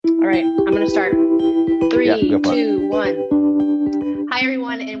All right, I'm going to start. Yeah, 3, go for it. 2, 1. Hi,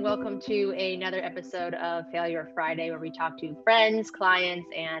 everyone, and welcome to another episode of Failure Friday, where we talk to friends, clients,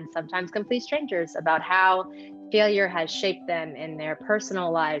 and sometimes complete strangers about how failure has shaped them in their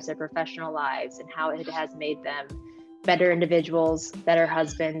personal lives, their professional lives, and how it has made them better individuals, better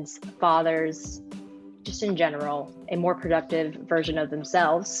husbands, fathers, just in general, a more productive version of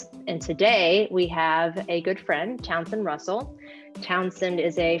themselves. And today we have a good friend, Townsend Russell. Townsend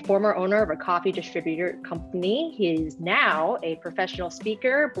is a former owner of a coffee distributor company. He is now a professional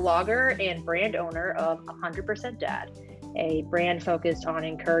speaker, blogger, and brand owner of 100% Dad, a brand focused on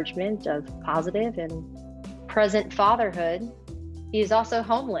encouragement of positive and present fatherhood. He is also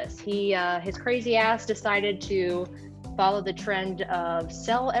homeless. His crazy ass decided to follow the trend of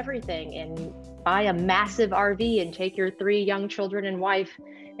sell everything and buy a massive RV and take your 3 young children and wife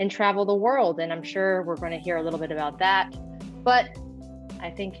and travel the world. And I'm sure we're going to hear a little bit about that. But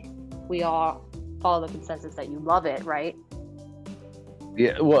I think we all follow the consensus that you love it, right?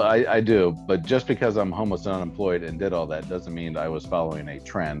 Yeah, well, I do, but just because I'm homeless and unemployed and did all that doesn't mean I was following a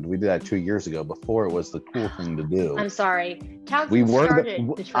trend. We did that 2 years ago before it was the cool thing to do. I'm sorry. Townsend We were started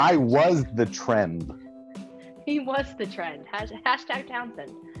the trend. I was the trend. He was the trend. Hashtag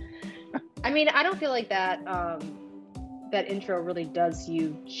Townsend. I mean, I don't feel like that intro really does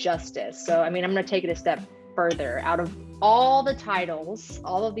you justice. So, I mean, I'm going to take it a step further. Out of all the titles,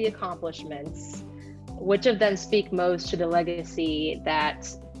 all of the accomplishments, which of them speak most to the legacy that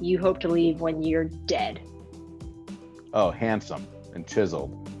you hope to leave when you're dead? Oh, handsome and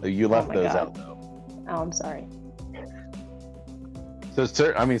chiseled. You left those out, though. Oh, I'm sorry. So,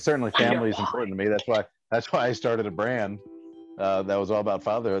 certainly family is important to me. That's why I started a brand that was all about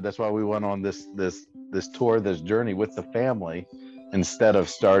fatherhood. That's why we went on this tour, this journey with the family, instead of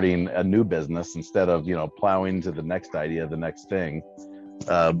starting a new business, instead of plowing to the next idea, the next thing.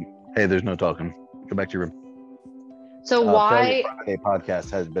 Hey, there's no talking. Go back to your room. So why? Friday podcast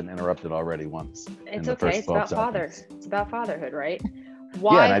has been interrupted already once. It's okay. It's about seconds. It's about fatherhood, right?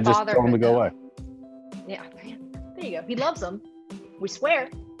 Why? Yeah, and I just told him to go away. Yeah, there you go. He loves them. We swear.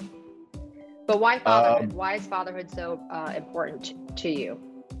 But why fatherhood? Why is fatherhood so important to you?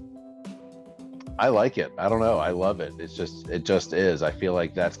 I like it. I don't know. I love it. It just is. I feel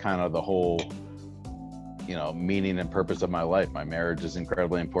like that's kind of the whole, meaning and purpose of my life. My marriage is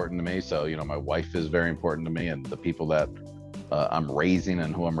incredibly important to me. So, my wife is very important to me, and the people that I'm raising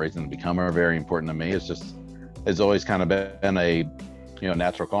and who I'm raising to become are very important to me. It's always kind of been a,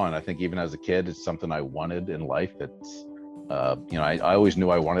 natural calling. I think even as a kid, it's something I wanted in life. It's, I always knew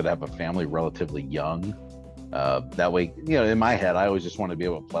I wanted to have a family relatively young. That way, in my head, I always just wanted to be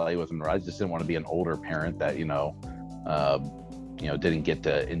able to play with them. I just didn't want to be an older parent that, didn't get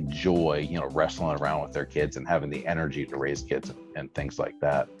to enjoy, wrestling around with their kids and having the energy to raise kids and things like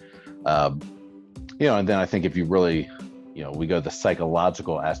that. And then I think if you really, we go to the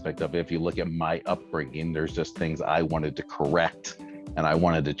psychological aspect of it. If you look at my upbringing, there's just things I wanted to correct and I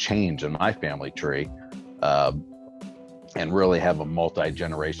wanted to change in my family tree. And really have a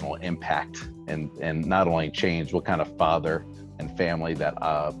multi-generational impact and not only change what kind of father and family that,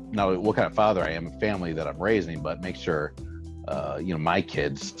 not only what kind of father I am and family that I'm raising, but make sure, my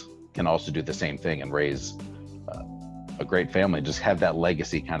kids can also do the same thing and raise a great family, just have that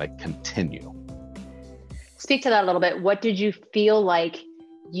legacy kind of continue. Speak to that a little bit. What did you feel like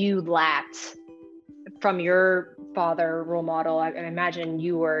you lacked from your father role model? I imagine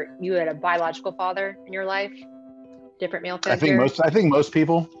you had a biological father in your life. Different male figure. I think most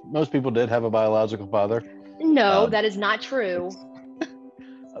people did have a biological father. No, that is not true.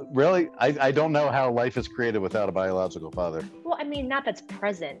 Really? I don't know how life is created without a biological father. Well, I mean, not that's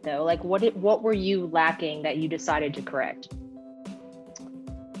present though. Like what were you lacking that you decided to correct?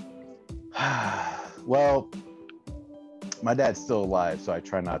 Well, my dad's still alive, so I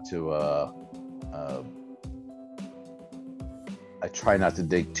try not to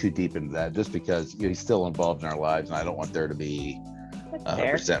dig too deep into that, just because he's still involved in our lives, and I don't want there to be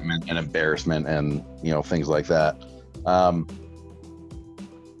resentment and embarrassment and things like that.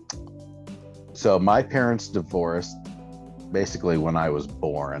 So my parents divorced basically when I was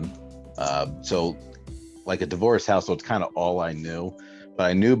born. So like a divorced household, it's kind of all I knew. But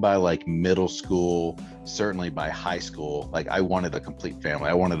I knew by like middle school, certainly by high school, like I wanted a complete family.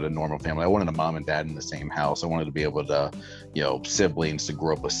 I wanted a normal family. I wanted a mom and dad in the same house. I wanted to be able to, siblings, to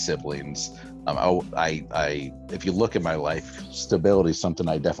grow up with siblings. If you look at my life, stability is something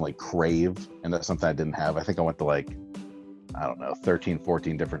I definitely crave, and that's something I didn't have. I think I went to 13,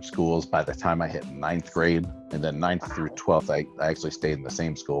 14 different schools by the time I hit 9th grade, and then 9th through 12th, I actually stayed in the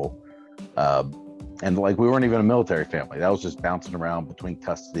same school. And like, we weren't even a military family. That was just bouncing around between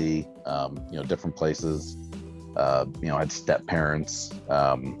custody, different places. I had step parents.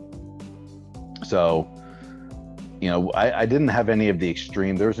 So, I didn't have any of the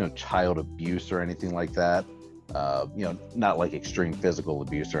extreme. There was no child abuse or anything like that. Not like extreme physical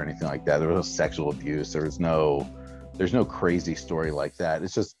abuse or anything like that. There was no sexual abuse. There's no crazy story like that.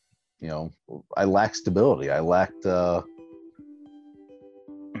 It's just, I lacked stability. I lacked, I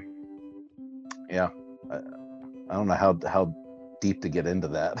don't know how deep to get into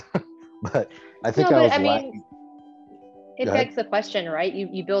that, but I think I was lacking. It begs the question, right?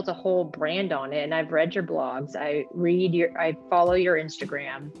 You built a whole brand on it, and I've read your blogs. I follow your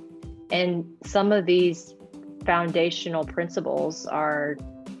Instagram, and some of these foundational principles are,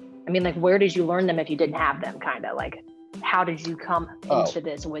 like, where did you learn them if you didn't have them? Kind of like, how did you come into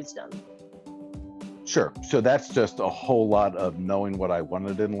this wisdom? Sure. So that's just a whole lot of knowing what I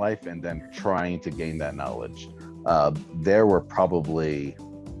wanted in life and then trying to gain that knowledge. There were probably,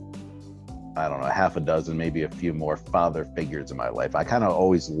 I don't know, half a dozen, maybe a few more father figures in my life. I kind of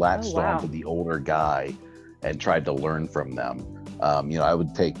always latched on to the older guy and tried to learn from them. I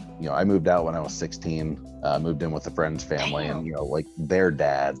would take, I moved out when I was 16, moved in with a friend's family. Damn. And, like, their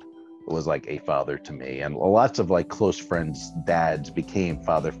dad was like a father to me. And lots of like close friends' dads became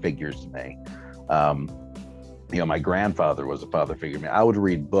father figures to me. My grandfather was a father figure to me. I would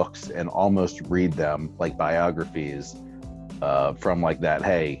read books and almost read them like biographies from like that.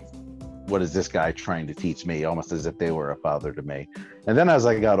 Hey, what is this guy trying to teach me? Almost as if they were a father to me. And then as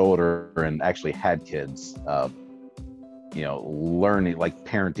I got older and actually had kids, learning like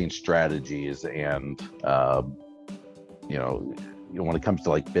parenting strategies and, when it comes to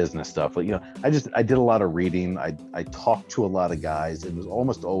like business stuff, like, I did a lot of reading. I talked to a lot of guys. It was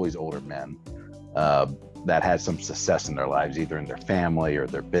almost always older men that had some success in their lives, either in their family or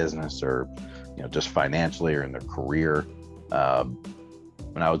their business or, just financially or in their career.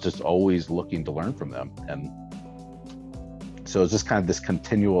 And I was just always looking to learn from them. And so it's just kind of this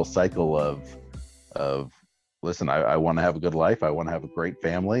continual cycle of listen, I want to have a good life. I want to have a great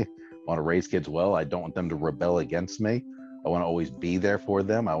family. I want to raise kids well. I don't want them to rebel against me. I want to always be there for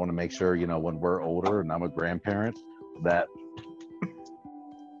them. I want to make sure, when we're older and I'm a grandparent, that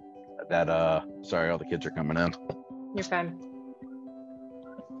sorry, all the kids are coming in. You're fine.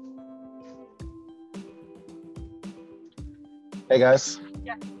 Hey guys.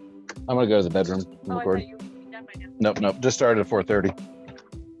 Yeah. I'm gonna go to the bedroom and record. Nope. Just started at 4:30.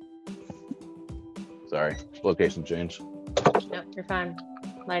 Sorry, location change. No, you're fine.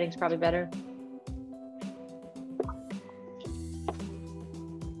 Lighting's probably better.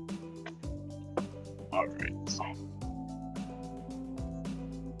 All right.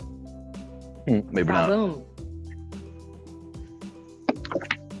 Maybe not. Boom.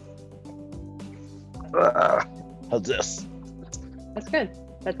 How's this? That's good.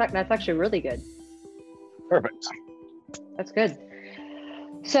 That's actually really good. Perfect. That's good.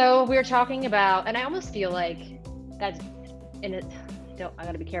 So we were talking about, and I almost feel like that's, and I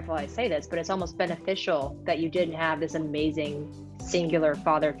got to be careful how I say this, but it's almost beneficial that you didn't have this amazing singular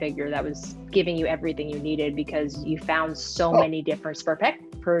father figure that was giving you everything you needed, because you found so many different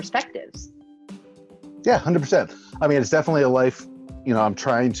perspectives. Yeah, 100%. It's definitely a life, I'm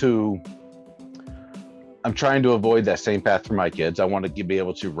trying to avoid that same path for my kids. I want to be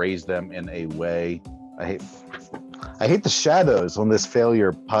able to raise them in a way. I hate the shadows on this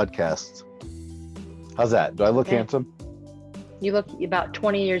failure podcast. How's that? Do I look handsome? You look about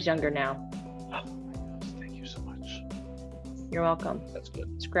 20 years younger now. Oh my gosh, thank you so much. You're welcome. That's good.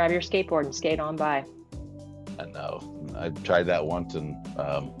 Just grab your skateboard and skate on by. I know. I tried that once and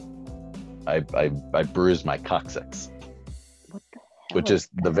I bruised my coccyx. What the hell? Which is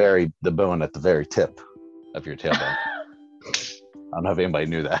the bone at the very tip of your tailbone. I don't know if anybody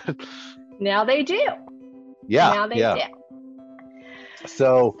knew that. Now they do. Yeah. Now they do.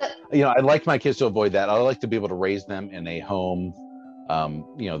 So, I'd like my kids to avoid that. I'd like to be able to raise them in a home,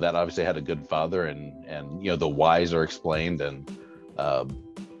 that obviously had a good father and the whys are explained and,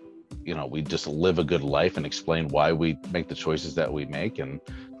 we just live a good life and explain why we make the choices that we make and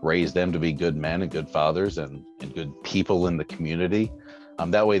raise them to be good men and good fathers and good people in the community.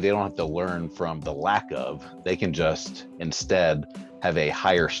 That way they don't have to learn from the lack of, they can just instead have a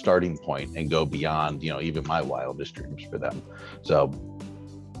higher starting point and go beyond, even my wildest dreams for them. So,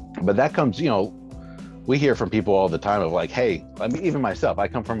 but that comes, we hear from people all the time of like, hey, even myself, I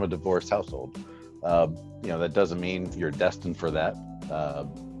come from a divorced household. That doesn't mean you're destined for that.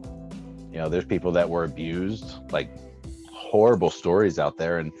 There's people that were abused, like horrible stories out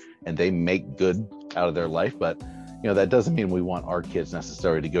there and they make good out of their life. But, that doesn't mean we want our kids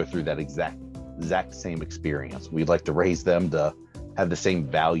necessarily to go through that exact exact same experience. We'd like to raise them to have the same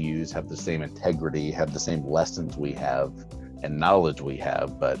values, have the same integrity, have the same lessons we have and knowledge we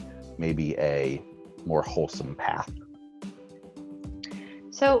have, but maybe a more wholesome path.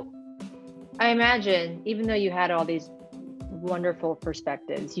 So I imagine, even though you had all these wonderful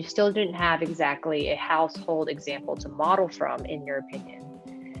perspectives, you still didn't have exactly a household example to model from, in your opinion.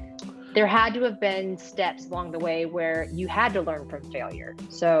 There had to have been steps along the way where you had to learn from failure.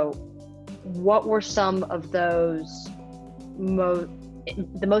 So what were some of those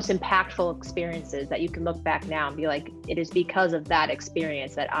the most impactful experiences that you can look back now and be like, it is because of that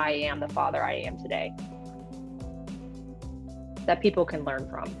experience that I am the father I am today, that people can learn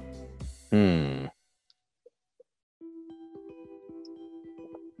from?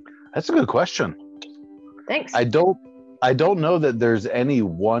 That's a good question. Thanks. I don't know that there's any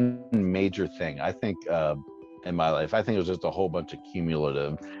one major thing. I think in my life, I think it was just a whole bunch of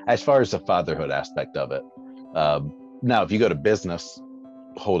cumulative as far as the fatherhood aspect of it. Now, if you go to business,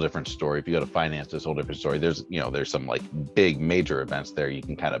 whole different story. If you go to finances, whole different story. There's some like big major events there you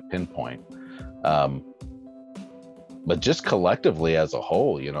can kind of pinpoint. But just collectively as a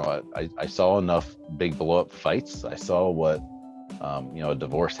whole, I saw enough big blow up fights. I saw what a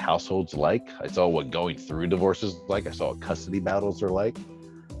divorced household's like. I saw what going through divorces like. I saw what custody battles are like.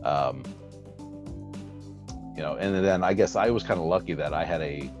 And then I guess I was kind of lucky that I had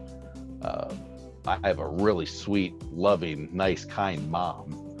I have a really sweet, loving, nice, kind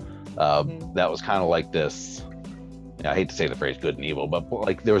mom. That was kind of like this, I hate to say the phrase good and evil, but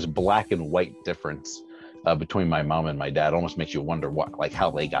like there was a black and white difference between my mom and my dad. It almost makes you wonder how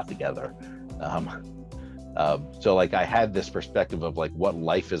they got together. So like I had this perspective of like what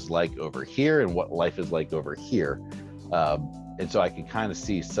life is like over here and what life is like over here. And so I could kind of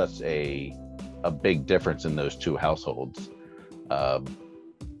see such a big difference in those two households.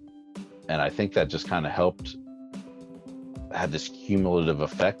 And I think that just kind of helped have this cumulative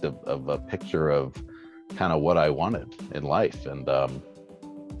effect of a picture of kind of what I wanted in life. And,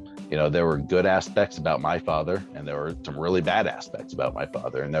 there were good aspects about my father, and there were some really bad aspects about my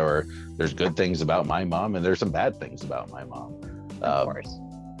father. And there's good things about my mom, and there's some bad things about my mom. Of course.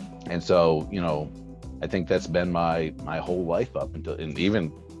 And so, I think that's been my whole life up until, and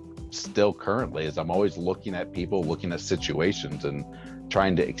even still currently, is I'm always looking at people, looking at situations, and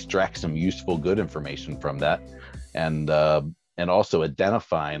trying to extract some useful, good information from that. And also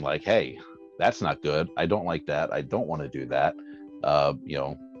identifying like, hey, that's not good. I don't like that. I don't want to do that.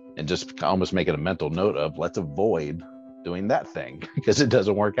 And just almost making a mental note of let's avoid doing that thing because it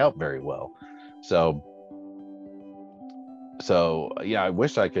doesn't work out very well. So yeah, I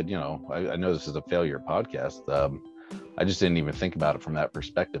wish I could, I know this is a failure podcast. I just didn't even think about it from that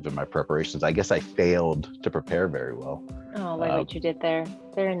perspective in my preparations. I guess I failed to prepare very well. Oh, I like what you did there.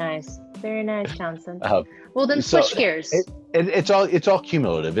 Very nice. Very nice, Townsend. Well, then switch gears. It's all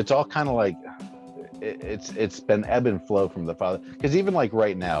cumulative. It's all kind of like, it's been ebb and flow from the father. Because even like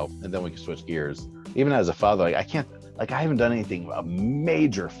right now, and then we can switch gears, even as a father, like I haven't done anything, a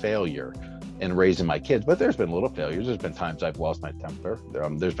major failure in raising my kids, but there's been little failures. There's been times I've lost my temper.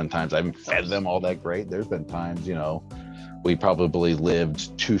 There's been times I haven't fed them all that great. There's been times, we probably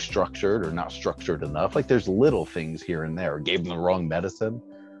lived too structured or not structured enough. Like there's little things here and there, gave them the wrong medicine.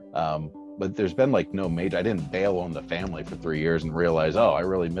 But there's been like no major, I didn't bail on the family for 3 years and realize, oh, I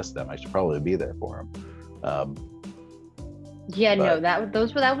really miss them. I should probably be there for them.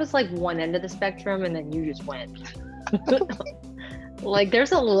 That was like one end of the spectrum, and then you just went. Like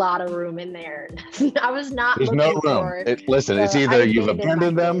there's a lot of room in there. I was not. There's no room. It's either you've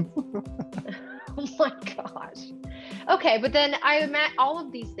abandoned them. Oh my gosh. Okay, but then I imagine all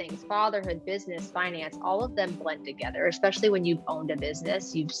of these things, fatherhood, business, finance, all of them blend together, especially when you've owned a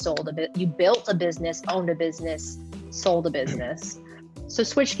business, you built a business, owned a business, sold a business. So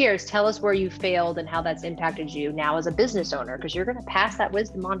switch gears, tell us where you failed and how that's impacted you now as a business owner, because you're going to pass that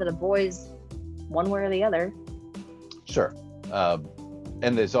wisdom on to the boys one way or the other. Sure.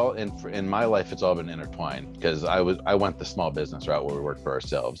 And it's all in my life, it's all been intertwined because I went the small business route where we worked for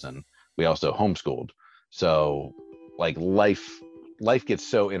ourselves, and we also homeschooled. So like life gets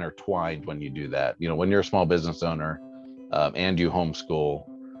so intertwined when you do that. When you're a small business owner and you homeschool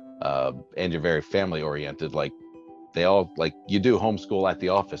and you're very family oriented, like they all, like you do homeschool at the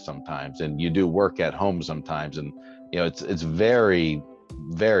office sometimes and you do work at home sometimes. And, it's very,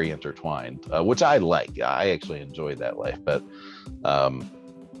 very intertwined, which I like. I actually enjoy that life, but I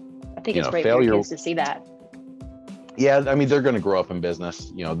think it's great for your kids to see that. Yeah, I mean, they're going to grow up in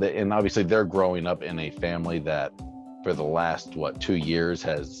business, and obviously they're growing up in a family that for the last 2 years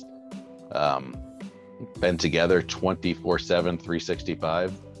has been together 24/7,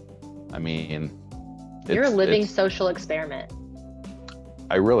 365. I mean, you're a living social experiment.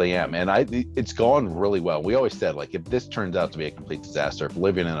 I really am. And it's gone really well. We always said, like, if this turns out to be a complete disaster, if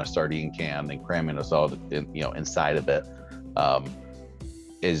living in a sardine can and cramming us all inside of it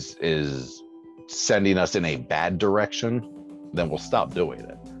is sending us in a bad direction, then we'll stop doing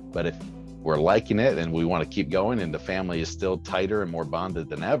it. But if we're liking it and we want to keep going and the family is still tighter and more bonded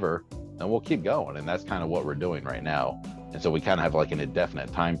than ever, then we'll keep going. And that's kind of what we're doing right now. And so we kind of have like an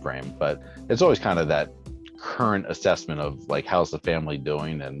indefinite time frame, but it's always kind of that current assessment of like, how's the family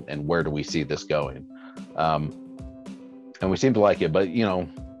doing and where do we see this going? And we seem to like it, but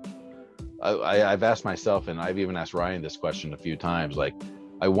I've asked myself, and I've even asked Ryan this question a few times, like,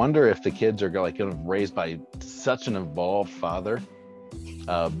 I wonder if the kids are like kind of raised by such an involved father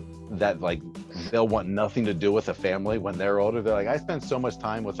that like they'll want nothing to do with a family when they're older. They're like, I spent so much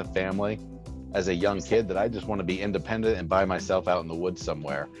time with a family as a young kid that I just want to be independent and by myself out in the woods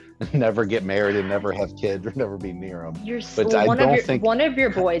somewhere, never get married and never have kids or never be near them. One of your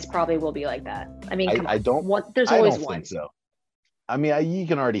boys probably will be like that. I mean, there's always one. Think so. I mean, you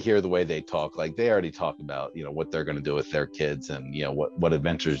can already hear the way they talk. Like they already talk about, what they're going to do with their kids and, what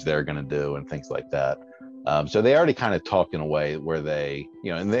adventures they're going to do and things like that. So they already kind of talk in a way where they,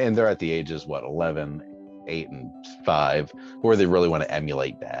 and they're at the ages, 11, 8, and 5, where they really want to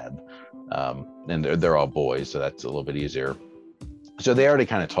emulate dad. And they're all boys, so that's a little bit easier. So they already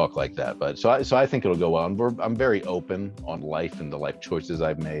kind of talk like that. But so I think it'll go well. And I'm very open on life and the life choices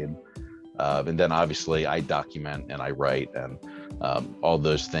I've made. And then obviously I document and I write, and all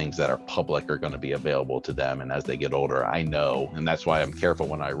those things that are public are going to be available to them. And as they get older, I know, and that's why I'm careful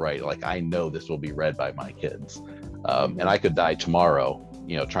when I write, like I know this will be read by my kids. And I could die tomorrow,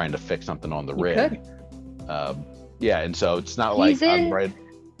 trying to fix something on the rig. Yeah. And so it's not like I'm right.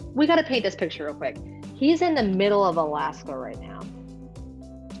 We got to paint this picture real quick. He's in the middle of Alaska right now.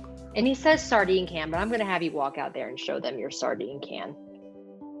 And he says sardine can, but I'm going to have you walk out there and show them your sardine can.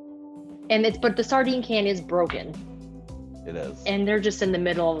 But the sardine can is broken. It is. And they're just in the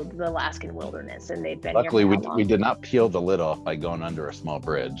middle of the Alaskan wilderness, and they've been Luckily, here for how long? we did not peel the lid off by going under a small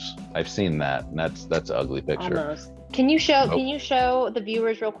bridge. I've seen that, and that's an ugly picture. Almost. Can you show the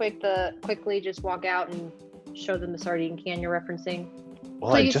viewers real quickly just walk out and show them the sardine can you're referencing?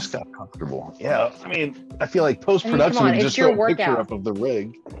 Well, please. I just got comfortable. Yeah, I mean, I feel like post-production, we just show a picture up of the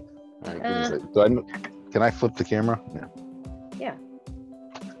rig. All right, can I flip the camera? Yeah.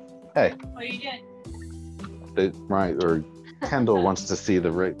 Hey. What are you doing? Ryan or Kendall wants to see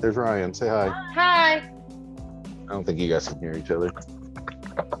the rig. There's Ryan. Say hi. Hi. I don't think you guys can hear each other.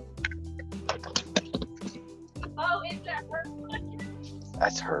 Oh, is that her podcast?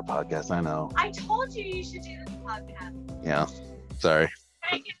 That's her podcast. I know. I told you should do this podcast. Yeah. Sorry.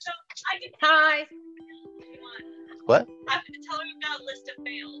 I can Hi. What? I'm going to tell her about a list of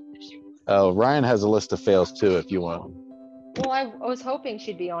fails if she wants. Oh, Ryan has a list of fails too, if you want. Well, I was hoping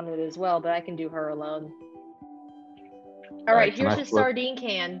she'd be on it as well, but I can do her alone. All right, here's the sardine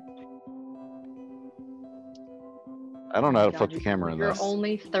can. I don't know how to flip the camera in this. You're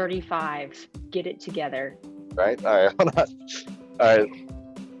only 35. Get it together. Right? All right, hold on. All right.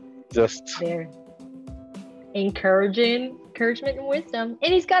 Just there. Encouragement and wisdom.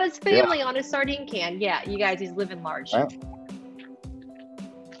 And he's got his family on his sardine can. Yeah, you guys, he's living large. Right.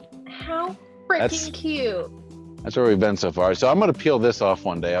 How freaking cute. That's where we've been so far. So I'm going to peel this off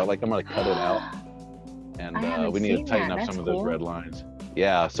one day. I'm going to cut it out. And we need to tighten up some of those red lines.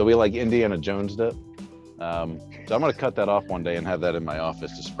 Yeah, so we like Indiana Jones'd it. So I'm going to cut that off one day and have that in my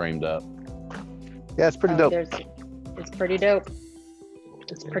office just framed up. Yeah, it's pretty dope. It's pretty dope.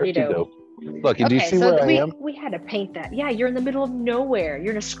 It's pretty dope. Look, do you see where I am? We had to paint that. Yeah, you're in the middle of nowhere.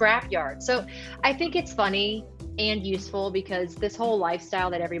 You're in a scrapyard. So I think it's funny and useful because this whole lifestyle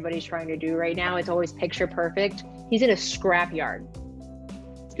that everybody's trying to do right now is always picture perfect. He's in a scrapyard.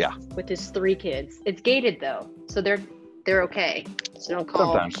 Yeah. With his 3 kids. It's gated though, so they're okay. So don't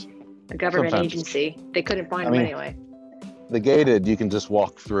call a government agency. They couldn't find them anyway. The gated you can just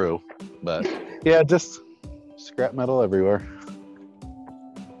walk through, but yeah, just scrap metal everywhere.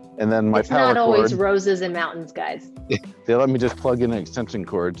 And then my power cord. It's not always roses and mountains, guys. They let me just plug in an extension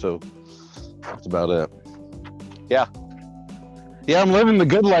cord, so that's about it. Yeah. Yeah, I'm living the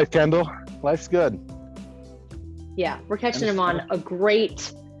good life, Kendall. Life's good. Yeah, we're catching him on a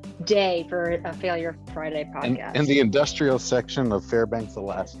great day for a Failure Friday podcast. In the industrial section of Fairbanks,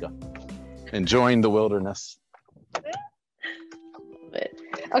 Alaska. Enjoying the wilderness.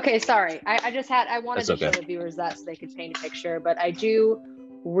 Okay, sorry. I wanted to show the viewers that so they could paint a picture, but I do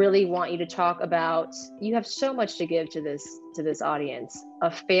really want you to talk about, you have so much to give to this audience, a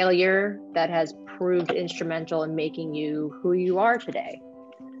failure that has proved instrumental in making you who you are today.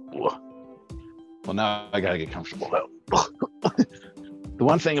 Well, now I gotta get comfortable. The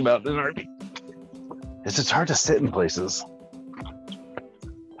one thing about an RV is it's hard to sit in places.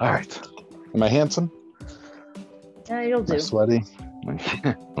 All right. Am I handsome? Yeah, you'll do. Am I sweaty?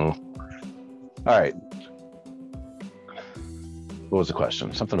 Oh. All right. What was the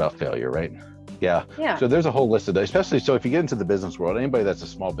question? Something about failure, right? Yeah. So there's a whole list of those, especially so if you get into the business world, anybody that's a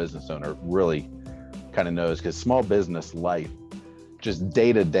small business owner really kind of knows, because small business life just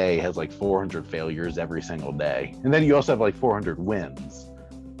day to day has like 400 failures every single day. And then you also have like 400 wins.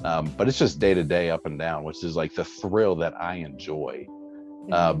 But it's just day to day up and down, which is like the thrill that I enjoy.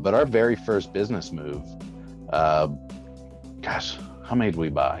 But our very first business move, gosh, how many did we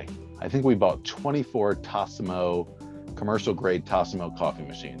buy? I think we bought 24 Tassimo, commercial grade Tassimo coffee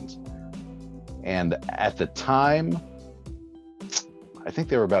machines. And at the time, I think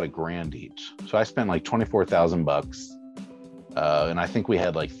they were about $1,000 each. So I spent like $24,000, and I think we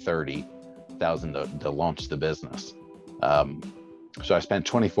had like 30,000 to launch the business. So I spent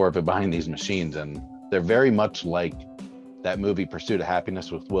 24 of it buying these machines, and they're very much like that movie Pursuit of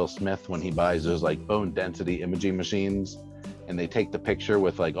Happiness with Will Smith when he buys those like bone density imaging machines, and they take the picture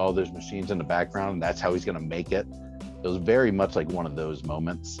with like all those machines in the background, and that's how he's going to make it. It was very much like one of those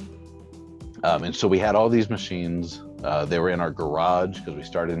moments. And so we had all these machines. They were in our garage because we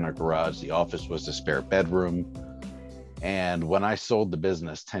started in our garage. The office was the spare bedroom. And when I sold the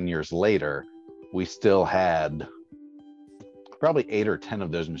business 10 years later, we still had probably 8 or 10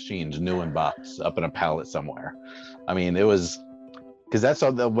 of those machines new in box up in a pallet somewhere. I mean, it was, because that's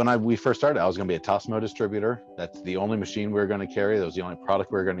all when we first started, I was going to be a Tassimo distributor. That's the only machine we were going to carry. That was the only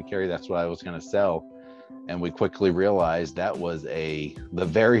product we were going to carry. That's what I was going to sell. And we quickly realized that was the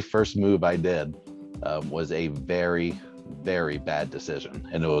very first move I did was a very, very bad decision.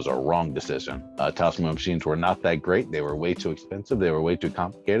 And it was a wrong decision. Tassimo machines were not that great. They were way too expensive. They were way too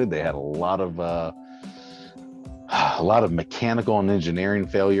complicated. They had a lot of mechanical and engineering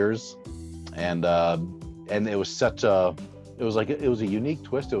failures. And it was it was a unique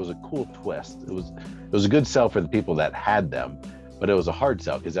twist. It was a cool twist. It was a good sell for the people that had them. But it was a hard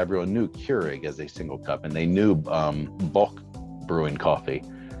sell because everyone knew Keurig as a single cup, and they knew bulk brewing coffee.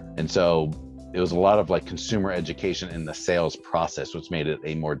 And so it was a lot of like consumer education in the sales process, which made it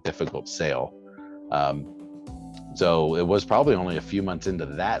a more difficult sale. So it was probably only a few months into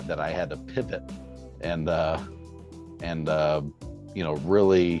that I had to pivot and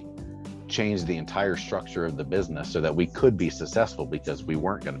really change the entire structure of the business so that we could be successful, because we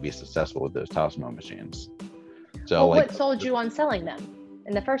weren't going to be successful with those Tassimo machines. So what sold you on selling them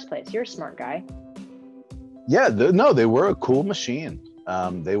in the first place? You're a smart guy. Yeah, they were a cool machine.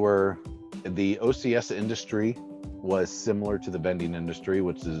 The OCS industry was similar to the vending industry,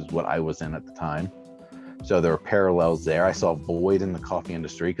 which is what I was in at the time. So there were parallels there. I saw a void in the coffee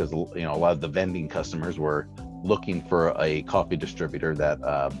industry because, a lot of the vending customers were looking for a coffee distributor that,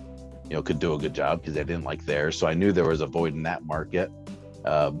 could do a good job because they didn't like theirs. So I knew there was a void in that market.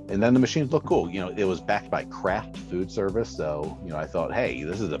 And then the machines looked cool. It was backed by Kraft Food Service. So, I thought, hey,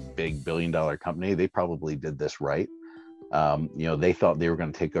 this is a big $1 billion company. They probably did this right. They thought they were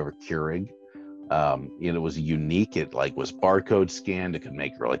going to take over Keurig. It was unique. It was barcode scanned. It could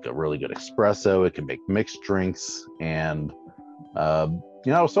make a really good espresso. It could make mixed drinks. And, I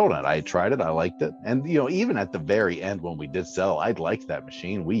was sold on it. I tried it. I liked it. And, even at the very end, when we did sell, I liked that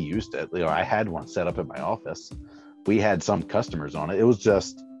machine. We used it. I had one set up in my office. We had some customers on it. It was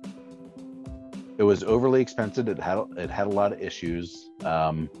overly expensive. It had a lot of issues.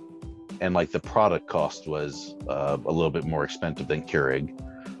 And the product cost was a little bit more expensive than Keurig.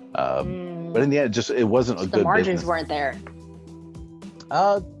 But in the end, it wasn't a good business. The margins weren't there.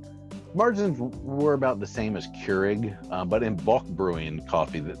 Margins were about the same as Keurig, but in bulk brewing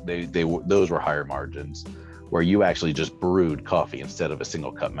coffee, those were higher margins, where you actually just brewed coffee instead of a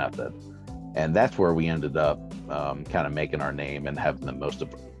single cup method. And that's where we ended up kind of making our name and having the most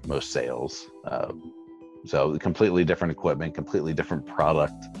sales. So completely different equipment, completely different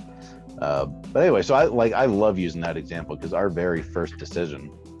product. But anyway, so I love using that example because our very first decision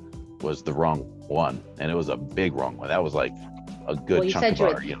was the wrong one, and it was a big wrong one. That was like a good chunk of our.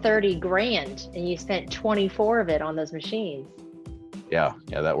 You said you had 30 grand, and you spent 24 of it on those machines. Yeah,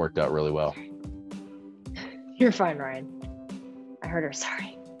 that worked out really well. You're fine, Ryan. I heard her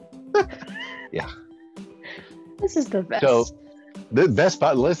sorry. Yeah. This is the best. So the best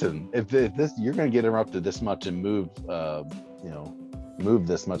part, listen, if this, you're going to get interrupted this much and move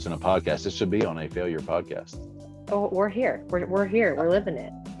this much in a podcast, it should be on a failure podcast. Oh, we're here. We're here. We're living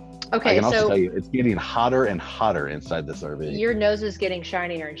it. Okay. I can also tell you, it's getting hotter and hotter inside this RV. Your nose is getting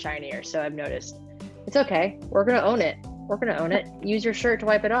shinier and shinier. So I've noticed. It's okay. We're going to own it. We're gonna own it. Use your shirt to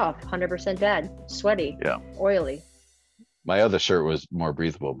wipe it off. 100% bad, sweaty, Yeah. oily. My other shirt was more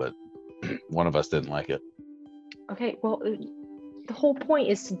breathable, but one of us didn't like it. Okay, well, the whole point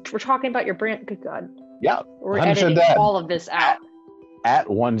is we're talking about your brand. Good God. Yeah. We're 100% editing dad. all of this out. At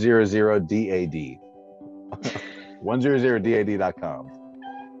 100DAD. 100DAD.com.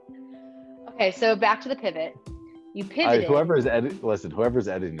 Okay, so back to the pivot. You pivoted. Whoever's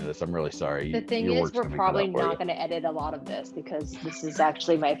editing this, I'm really sorry. The thing Your is, work's we're gonna be probably cut out for not you. going to edit a lot of this because this is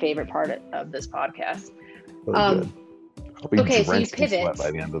actually my favorite part of this podcast. Oh, good. I'll be Okay, so you drenched in sweat pivot.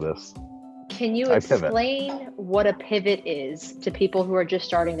 by the end of this. Can you I pivot. explain what a pivot is to people who are just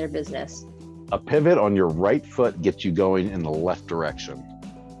starting their business? A pivot on your right foot gets you going in the left direction.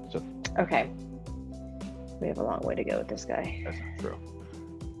 Okay. We have a long way to go with this guy. That's not true.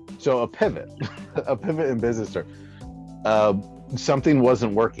 So a pivot in business terms, something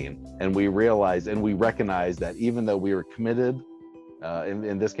wasn't working, and we realized and we recognized that even though we were committed,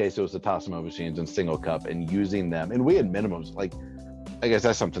 in this case it was the Tassimo machines and single cup and using them, and we had minimums. Like, I guess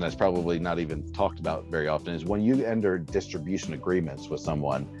that's something that's probably not even talked about very often, is when you enter distribution agreements with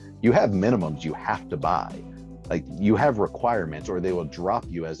someone, you have minimums you have to buy. Like, you have requirements or they will drop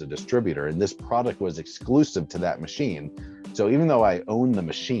you as a distributor, and this product was exclusive to that machine. So even though I own the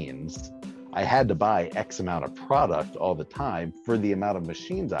machines, I had to buy X amount of product all the time for the amount of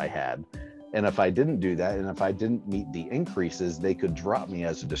machines I had. And if I didn't do that, and if I didn't meet the increases, they could drop me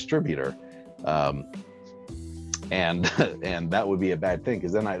as a distributor. And that would be a bad thing,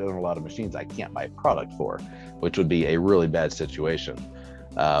 because then I'd own a lot of machines I can't buy product for, which would be a really bad situation.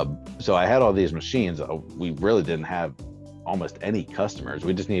 So I had all these machines. We really didn't have almost any customers.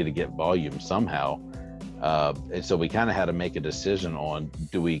 We just needed to get volume somehow. And so we kind of had to make a decision on,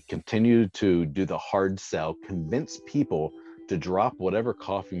 do we continue to do the hard sell, convince people to drop whatever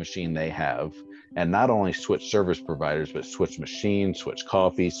coffee machine they have, and not only switch service providers, but switch machines, switch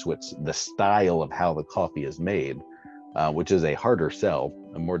coffee, switch the style of how the coffee is made, which is a harder sell,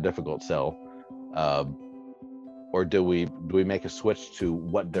 a more difficult sell. Or do we make a switch to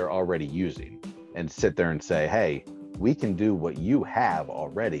what they're already using and sit there and say, hey, we can do what you have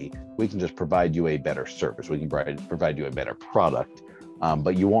already. We can just provide you a better service. We can provide you a better product,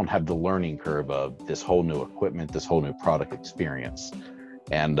 but you won't have the learning curve of this whole new equipment, this whole new product experience.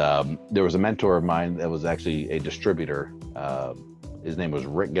 And there was a mentor of mine that was actually a distributor. His name was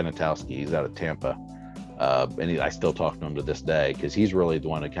Rick Ganatowski. He's out of Tampa. And I still talk to him to this day, because he's really the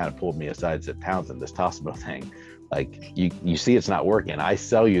one that kind of pulled me aside and said, Townsend, this Tassimo thing, like, you see it's not working. I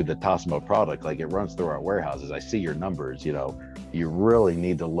sell you the Tassimo product, like, it runs through our warehouses. I see your numbers. You really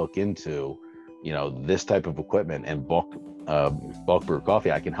need to look into, this type of equipment and bulk brew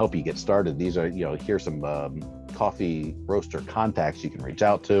coffee. I can help you get started. These are, here's some coffee roaster contacts you can reach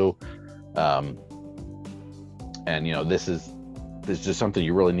out to. And this is just something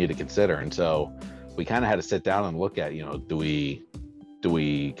you really need to consider. And so we kind of had to sit down and look at, do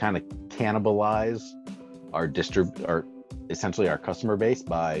we kind of cannibalize essentially our customer base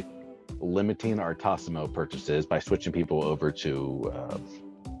by limiting our Tassimo purchases, by switching people over to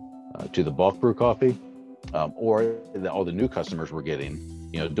the bulk brew coffee, or all the new customers we're getting,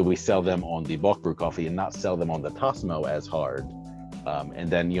 do we sell them on the bulk brew coffee and not sell them on the Tassimo as hard, and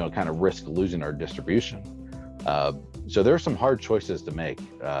then kind of risk losing our distribution. So there are some hard choices to make,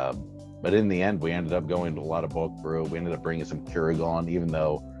 but in the end we ended up going to a lot of bulk brew. We ended up bringing some Keurig on, even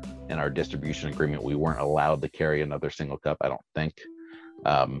though in our distribution agreement we weren't allowed to carry another single cup, I don't think.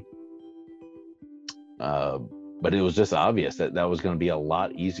 But it was just obvious that was going to be a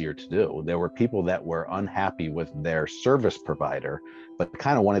lot easier to do. There were people that were unhappy with their service provider, but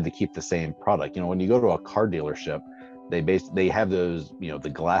kind of wanted to keep the same product. When you go to a car dealership, they have those, the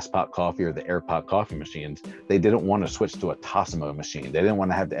glass pot coffee or the air pot coffee machines. They didn't want to switch to a Tassimo machine. They didn't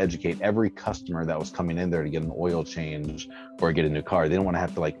want to have to educate every customer that was coming in there to get an oil change or get a new car. They didn't want to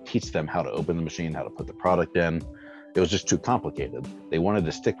have to teach them how to open the machine, how to put the product in. It was just too complicated. They wanted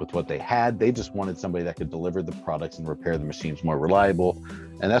to stick with what they had. They just wanted somebody that could deliver the products and repair the machines more reliable.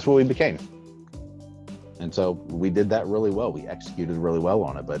 And that's what we became. And so we did that really well. We executed really well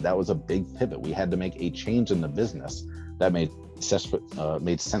on it, but that was a big pivot. We had to make a change in the business that made sense for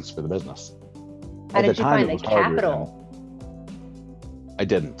the business. How did you find the capital? I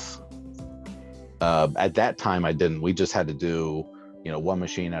didn't. At that time, I didn't. We just had to do, one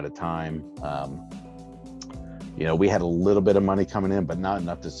machine at a time. We had a little bit of money coming in, but not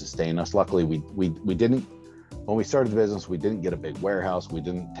enough to sustain us. Luckily, we didn't, when we started the business, we didn't get a big warehouse. We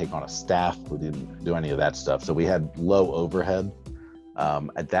didn't take on a staff. We didn't do any of that stuff. So we had low overhead.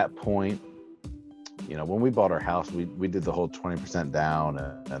 At that point, when we bought our house, we did the whole 20% down,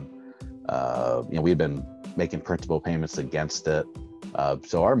 and we had been making principal payments against it.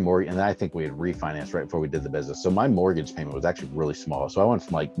 So our mortgage, and I think we had refinanced right before we did the business. So my mortgage payment was actually really small. So I went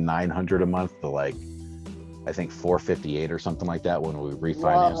from like $900 a month to like, I think $458 or something like that when we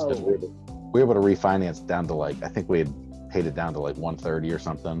refinanced. Because we were able to refinance down to like, I think we had paid it down to like 130 or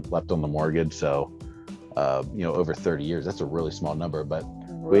something left on the mortgage. So, over 30 years, that's a really small number, but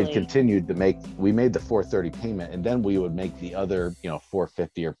we had continued to we made the 430 payment, and then we would make the other,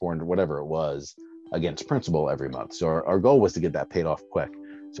 450 or 400, whatever it was, against principal every month. So our goal was to get that paid off quick.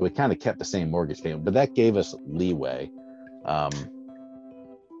 So we kind of kept the same mortgage payment, but that gave us leeway,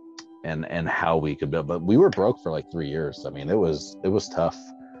 and how we could build. But we were broke for like 3 years. I mean, it was tough.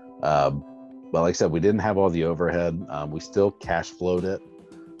 But like I said, we didn't have all the overhead. We still cash flowed it.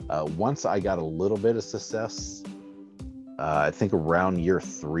 Once I got a little bit of success, I think around year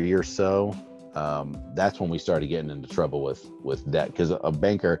 3 or so, that's when we started getting into trouble with debt, because a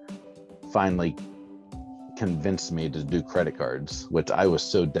banker finally convinced me to do credit cards, which I was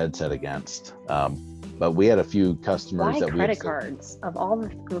so dead set against. But we had a few customers. Why credit cards of all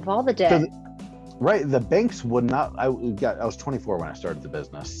the debt? Right, the banks would not. I was 24 when I started the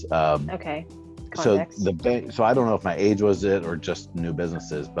business. Okay. Context. So the bank. So I don't know if my age was it or just new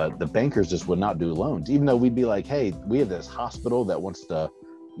businesses, but the bankers just would not do loans, even though we'd be like, "Hey, we have this hospital that wants to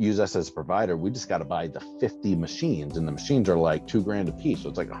use us as a provider. We just got to buy the 50 machines, and the machines are like $2,000 a piece, so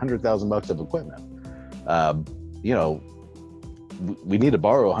it's like $100,000 of equipment. We need to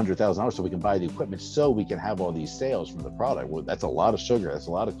borrow $100,000 so we can buy the equipment, so we can have all these sales from the product. Well, that's a lot of sugar. That's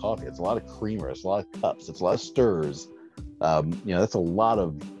a lot of coffee. It's a lot of creamer. It's a lot of cups. It's a lot of stirs. That's a lot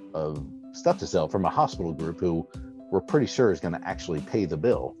of stuff to sell from a hospital group who we're pretty sure is going to actually pay the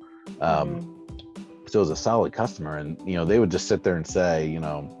bill. So it was a solid customer, and they would just sit there and say,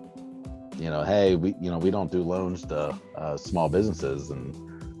 hey, we don't do loans to small businesses, and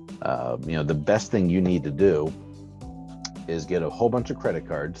the best thing you need to do is get a whole bunch of credit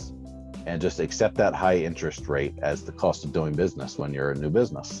cards and just accept that high interest rate as the cost of doing business when you're a new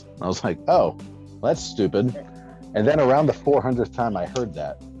business. And I was like, oh, well, that's stupid. And then around the 400th time I heard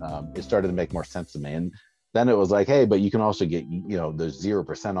that, it started to make more sense to me. And then it was like, hey, but you can also get, those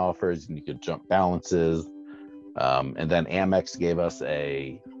 0% offers, and you could jump balances. And then Amex gave us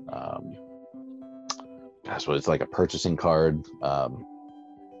it's like a purchasing card.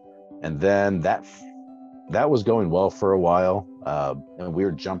 And then that was going well for a while. And we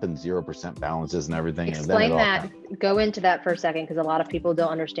were jumping 0% balances and everything. Explain that. Go into that for a second, because a lot of people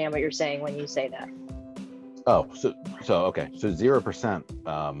don't understand what you're saying when you say that. Oh, so okay. So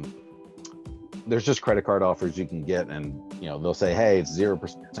 0%, there's just credit card offers you can get, and they'll say, hey, it's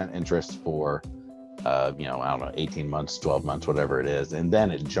 0% interest for I don't know, 18 months, 12 months, whatever it is, and then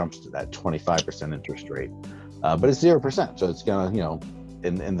it jumps to that 25% interest rate. But it's 0%, so it's gonna,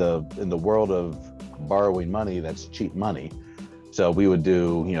 in the world of borrowing money, that's cheap money. So we would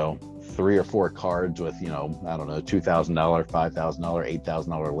do 3 or 4 cards with I don't know, $2,000, $5,000,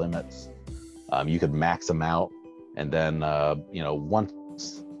 $8,000 limits. You could max them out, and then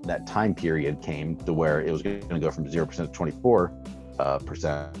once that time period came to where it was going to go from 0% to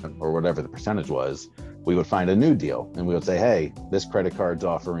 24% or whatever the percentage was, we would find a new deal, and we would say, hey, this credit card's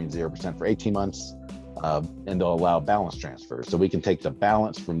offering 0% for 18 months, and they'll allow balance transfers. So we can take the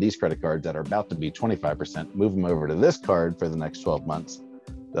balance from these credit cards that are about to be 25%, move them over to this card for the next 12 months.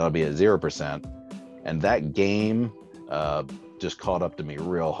 That'll be at 0%. And that game just caught up to me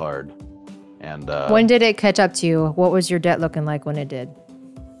real hard. And when did it catch up to you? What was your debt looking like when it did?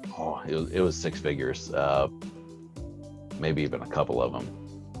 Oh, it was 6 figures, maybe even a couple of them.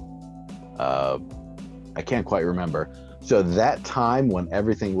 I can't quite remember. So that time when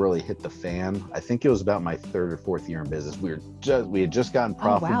everything really hit the fan, I think it was about my 3rd or 4th year in business. We had just gotten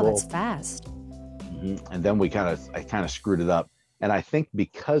profitable. Oh wow, that's fast. And then I kind of screwed it up. And I think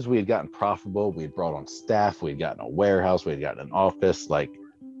because we had gotten profitable, we had brought on staff, we had gotten a warehouse, we had gotten an office, like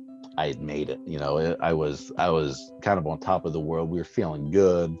I had made it. I was kind of on top of the world. We were feeling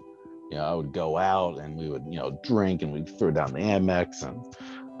good. I would go out and we would, drink, and we'd throw down the Amex,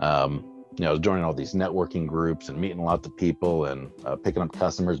 and joining all these networking groups and meeting lots of people, and picking up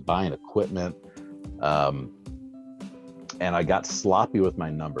customers, buying equipment. And I got sloppy with my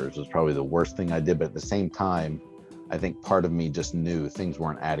numbers. It was probably the worst thing I did. But at the same time, I think part of me just knew things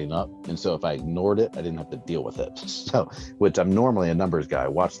weren't adding up. And so if I ignored it, I didn't have to deal with it. So, which I'm normally a numbers guy. I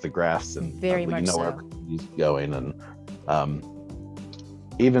watch the graphs and very much so. Where everything's going. And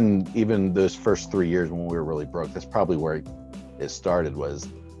even those first 3 years when we were really broke, that's probably where it started. Was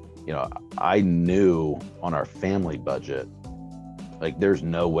I knew on our family budget, like there's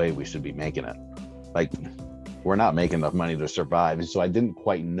no way we should be making it. Like we're not making enough money to survive. And so I didn't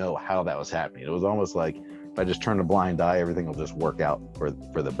quite know how that was happening. It was almost like if I just turn a blind eye, everything will just work out for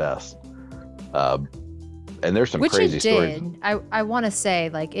the best. And there's some Which crazy it did. stories. I want to say,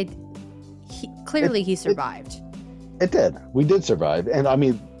 like, he survived. It did. We did survive. And I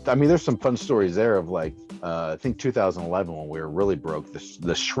mean, there's some fun stories there of like, I think 2011 when we were really broke,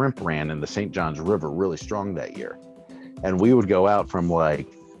 the shrimp ran in the St. Johns River really strong that year. And we would go out from like,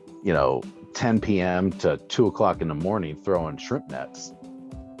 10 p.m. to 2 o'clock in the morning throwing shrimp nets.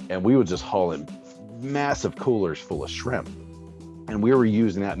 And we would just haul in massive coolers full of shrimp. And we were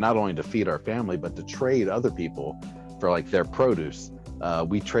using that not only to feed our family, but to trade other people for like their produce.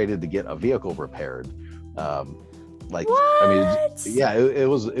 We traded to get a vehicle repaired. Like, What? I mean, yeah, it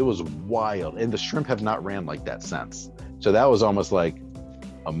was wild. And the shrimp have not ran like that since. So that was almost like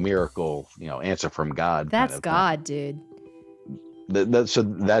a miracle, answer from God. That's kind of God, dude. So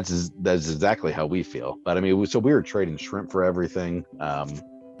that's exactly how we feel. But I mean, so we were trading shrimp for everything.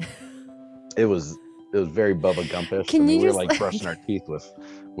 It was very Bubba Gumpish. Can you we were just, like like- brushing our teeth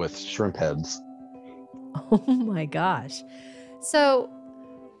with shrimp heads. Oh my gosh. So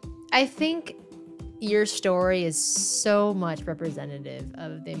I think your story is so much representative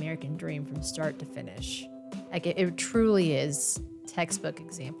of the American dream from start to finish. Like it truly is textbook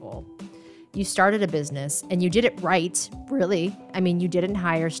example. You started a business and you did it right, really. I mean, you didn't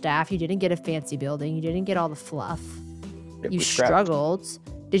hire staff. You didn't get a fancy building. You didn't get all the fluff. It You was scrapped. struggled.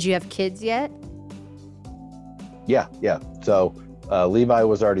 Did you have kids yet? Yeah. So Levi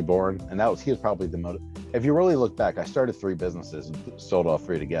was already born, and he was probably the motive. If you really look back, I started 3 businesses and sold all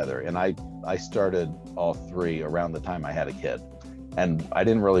 3 together. And I started all 3 around the time I had a kid. And I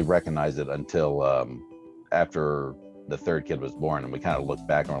didn't really recognize it until after the 3rd kid was born. And we kind of looked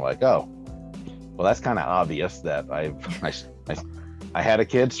back and we're like, oh, well, that's kind of obvious that I had a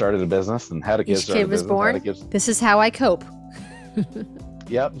kid, started a business, and had a kid, Each started kid a was business, born. had a kid. This is how I cope.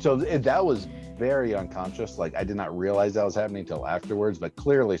 Yep. So that was very unconscious. Like I did not realize that was happening until afterwards, but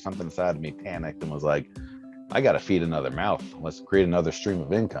clearly something inside of me panicked and was like, I got to feed another mouth. Let's create another stream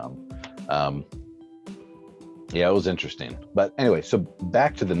of income. Yeah, it was interesting. But anyway, so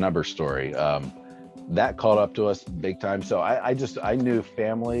back to the number story. That caught up to us big time. So I knew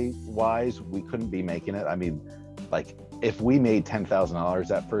family wise, we couldn't be making it. I mean, like if we made $10,000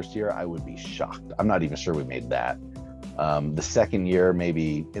 that first year, I would be shocked. I'm not even sure we made that. The second year,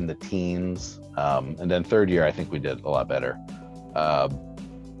 maybe in the teens. And then 3rd year, I think we did a lot better.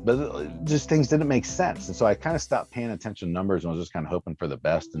 But just things didn't make sense. And so I kind of stopped paying attention to numbers and was just kind of hoping for the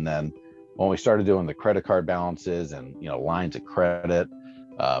best. And then when we started doing the credit card balances and, lines of credit,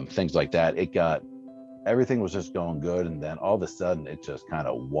 things like that, everything was just going good. And then all of a sudden it just kind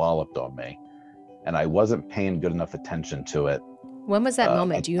of walloped on me and I wasn't paying good enough attention to it. When was that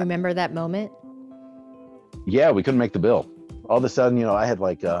moment? Do you remember that moment? Yeah, we couldn't make the bill. All of a sudden, I had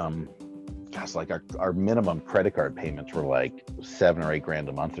like, our minimum credit card payments were like $7 or $8 grand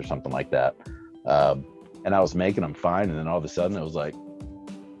a month or something like that. And I was making them fine. And then all of a sudden it was like,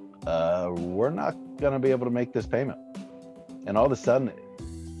 we're not going to be able to make this payment. And all of a sudden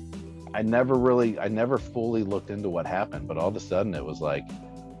I never fully looked into what happened, but all of a sudden it was like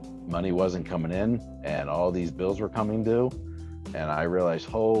money wasn't coming in and all these bills were coming due. And I realized,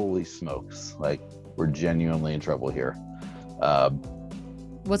 holy smokes, like we're genuinely in trouble here.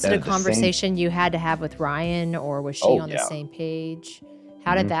 Was it a conversation you had to have with Ryan, or was she on the same page?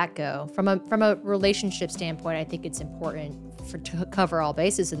 How did that go? From a relationship standpoint, I think it's important to cover all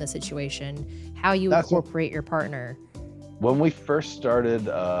bases in the situation, how you incorporate your partner. When we first started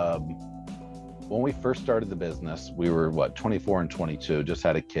the business, we were 24 and 22, just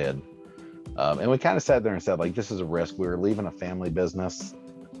had a kid. And we kind of sat there and said, like, this is a risk. We were leaving a family business.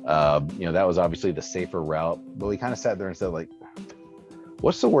 That was obviously the safer route, but we kind of sat there and said, like,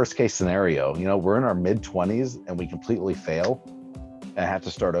 what's the worst case scenario? We're in our mid 20s and we completely fail and have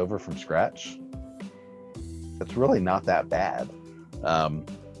to start over from scratch. It's really not that bad.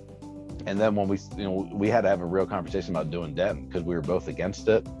 And then when we had to have a real conversation about doing debt because we were both against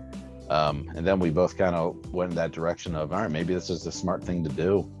it. And then we both kind of went in that direction of, all right, maybe this is the smart thing to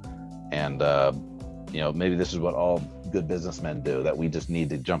do. And, maybe this is what all good businessmen do, that we just need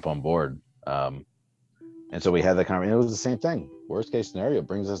to jump on board. And so we had that conversation. It was the same thing. Worst case scenario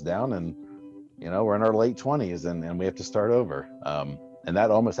brings us down and, we're in our late 20s and we have to start over. And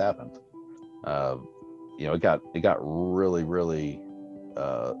that almost happened. It got really, really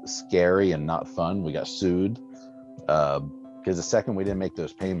scary and not fun. We got sued because the second we didn't make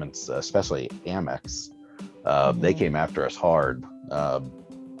those payments, especially Amex, they came after us hard.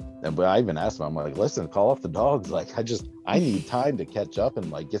 And I even asked them, I'm like, listen, call off the dogs. Like, I need time to catch up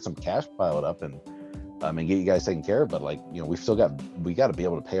and like get some cash piled up and get you guys taken care of. But like, we got to be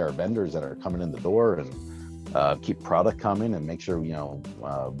able to pay our vendors that are coming in the door. And keep product coming and make sure, we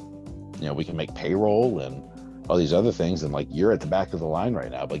can make payroll and all these other things. And like, you're at the back of the line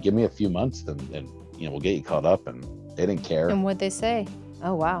right now, but give me a few months and we'll get you caught up. And they didn't care. And what'd they say?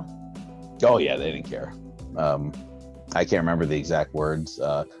 Oh, wow. Oh yeah, they didn't care. I can't remember the exact words.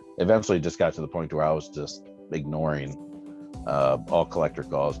 Eventually it just got to the point where I was just ignoring all collector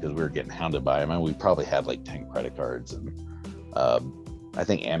calls because we were getting hounded by them. And we probably had like 10 credit cards, and I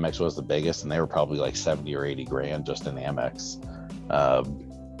think Amex was the biggest, and they were probably like 70 or 80 grand just in Amex.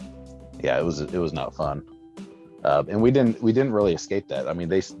 Yeah, it was not fun. And we didn't really escape that. I mean,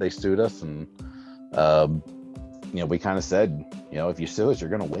 they sued us, and we kind of said, if you sue us, you're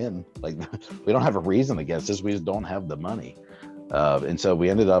going to win. Like, we don't have a reason against this. We just don't have the money. And so we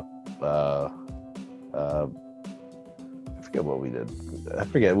ended up, I forget what we did. I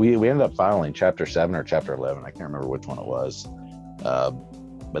forget. We ended up filing Chapter 7 or Chapter 11. I can't remember which one it was.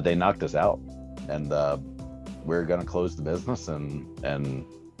 But they knocked us out, and we're going to close the business and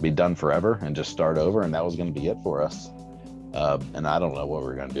be done forever and just start over. And that was going to be it for us. And I don't know what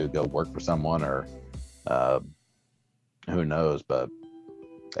we're going to do, go work for someone or who knows, but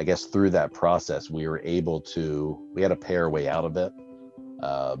I guess through that process, we had to pay our way out of it.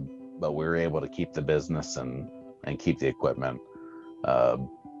 But we were able to keep the business and keep the equipment.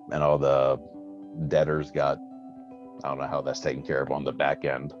 And all the debtors got, I don't know how that's taken care of on the back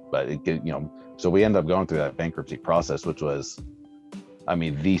end, but so we ended up going through that bankruptcy process, which was, I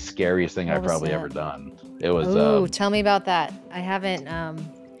mean, the scariest thing I've probably ever done. It was. Ooh, tell me about that. I haven't.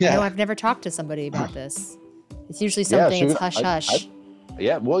 Yeah. No, I've never talked to somebody about this. It's usually something it's hush hush.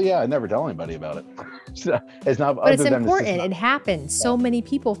 I never tell anybody about it. It's not. But it's important. It happens. So many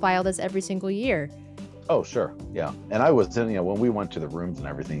people file this every single year. Oh, sure. Yeah. And I was, when we went to the rooms and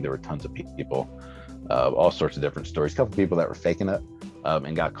everything, there were tons of people, all sorts of different stories. A couple of people that were faking it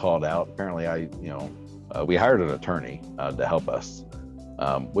and got called out. Apparently, we hired an attorney to help us,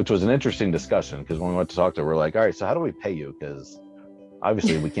 which was an interesting discussion, because when we went to talk to her, we're like, all right, so how do we pay you? Because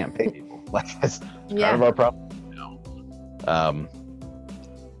obviously we can't pay people. Like, that's kind of our problem.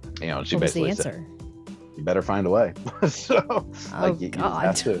 And she basically said, you better find a way. So you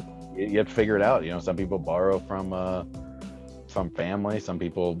have to figure it out. Some people borrow from family, some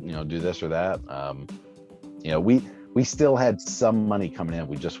people do this or that. We still had some money coming in.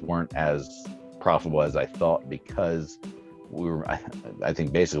 We just weren't as profitable as I thought, because I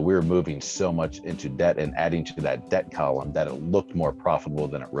think basically we were moving so much into debt and adding to that debt column that it looked more profitable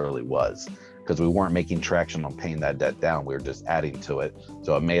than it really was, because we weren't making traction on paying that debt down. We were just adding to it.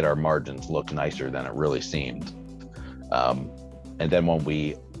 So it made our margins look nicer than it really seemed. And then when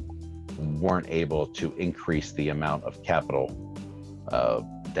we weren't able to increase the amount of capital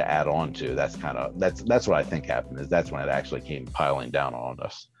to add on to, that's what I think happened, is that's when it actually came piling down on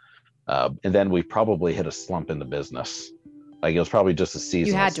us. And then we probably hit a slump in the business. Like, it was probably just a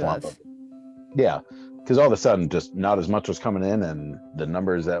seasonal You had to slump. have. Yeah, because all of a sudden just not as much was coming in, and the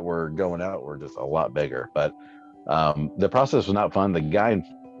numbers that were going out were just a lot bigger. But the process was not fun.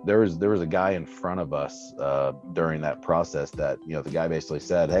 There was a guy in front of us during that process that, the guy basically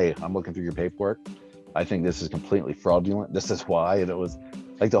said, hey, I'm looking through your paperwork. I think this is completely fraudulent. This is why. And it was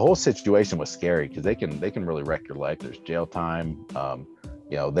like, the whole situation was scary, because they can really wreck your life. There's jail time.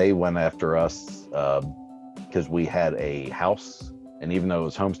 They went after us because we had a house, and even though it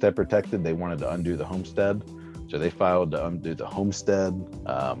was homestead protected, they wanted to undo the homestead. So they filed to undo the homestead.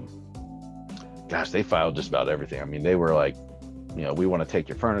 They filed just about everything. I mean, they were like, we want to take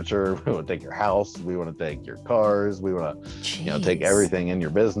your furniture, we want to take your house, we want to take your cars, we want to, take everything in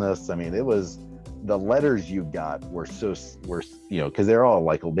your business. I mean, it was, the letters you got were because they're all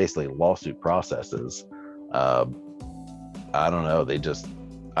like basically lawsuit processes. I don't know.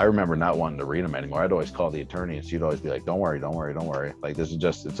 I remember not wanting to read them anymore. I'd always call the attorney, and she'd always be like, don't worry. Like, this is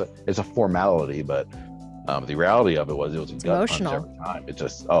just, it's a formality, but the reality of it was a gut emotional punch every time. It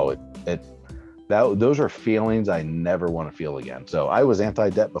just, those are feelings I never want to feel again. So I was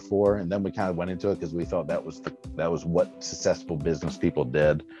anti-debt before, and then we kind of went into it because we thought that was what successful business people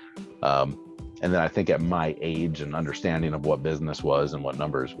did. And then I think at my age and understanding of what business was and what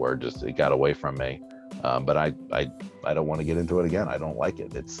numbers were, just, it got away from me. But I don't want to get into it again. I don't like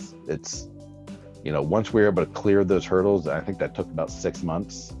it. It's once we were able to clear those hurdles, I think that took about 6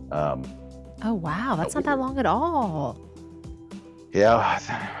 months. Oh, wow. That's not that long at all. Yeah.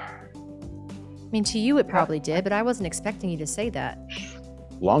 I mean, to you it probably did, but I wasn't expecting you to say that.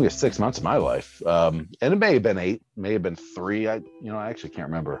 Longest 6 months of my life. And it may have been 8, may have been 3. I actually can't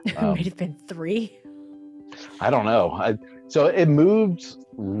remember. It might have been 3. I don't know. So it moved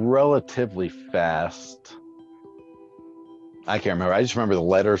relatively fast. I can't remember. I just remember the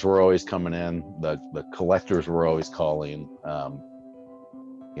letters were always coming in. The collectors were always calling.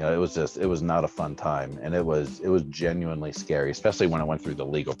 It was not a fun time, and it was genuinely scary, especially when I went through the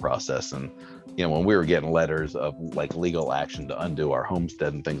legal process. And when we were getting letters of like legal action to undo our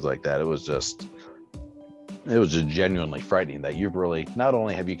homestead and things like that, it was just genuinely frightening that you've really, not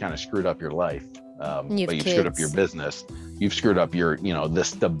only have you kind of screwed up your life, but you've screwed up your business. You've screwed up your, the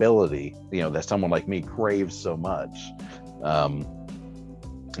stability, that someone like me craves so much.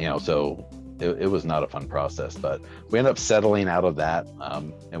 So it was not a fun process, but we ended up settling out of that,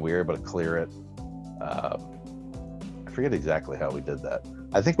 and we were able to clear it. I forget exactly how we did that.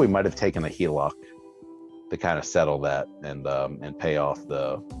 I think we might have taken a HELOC to kind of settle that and pay off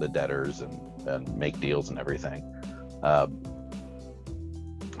the debtors and make deals and everything. I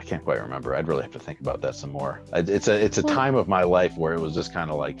can't quite remember. I'd really have to think about that some more. It's a time of my life where it was just kind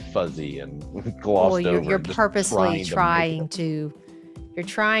of like fuzzy and glossed over. You're purposely trying to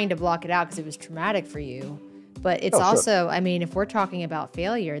block it out because it was traumatic for you. But it's also, I mean, if we're talking about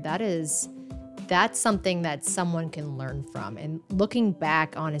failure, that's something that someone can learn from. And looking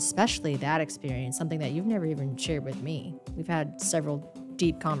back on especially that experience, something that you've never even shared with me. We've had several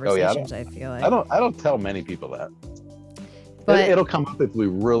deep conversations, I feel like. I don't tell many people that. But it'll come up if we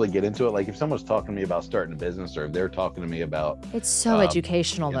really get into it. Like if someone's talking to me about starting a business, or if they're talking to me about it's so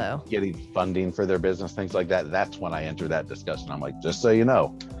educational though, getting funding for their business, things like that. That's when I enter that discussion. I'm like, just so you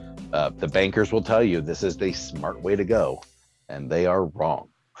know, the bankers will tell you this is the smart way to go, and they are wrong.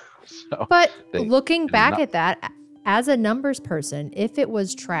 But looking back at that, as a numbers person, if it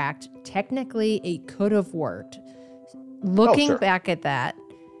was tracked, technically it could have worked. Looking back at that,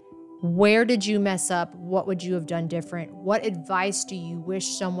 where did you mess up? What would you have done different? What advice do you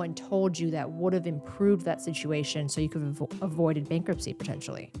wish someone told you that would have improved that situation so you could have avoided bankruptcy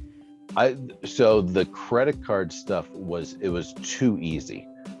potentially? So the credit card stuff was too easy.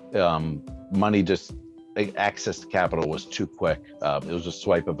 Money just, access to capital was too quick. It was a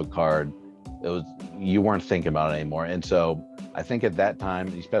swipe of a card. You weren't thinking about it anymore. And so I think at that time,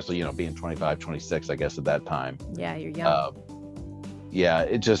 especially, being 25, 26, I guess at that time. Yeah, you're young.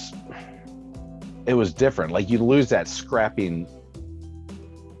 It was different. Like you lose that scrapping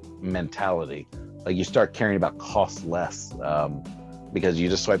mentality. Like you start caring about cost less, because you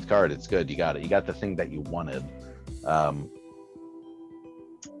just swipe the card. It's good. You got it. You got the thing that you wanted.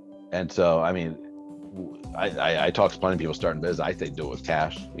 And so, I mean, I talk to plenty of people starting business. I say do it with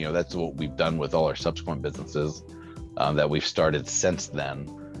cash. That's what we've done with all our subsequent businesses that we've started since then.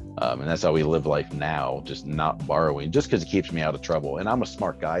 And that's how we live life now, just not borrowing, just because it keeps me out of trouble. And I'm a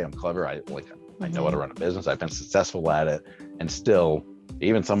smart guy. I'm clever. I know how to run a business. I've been successful at it. And still,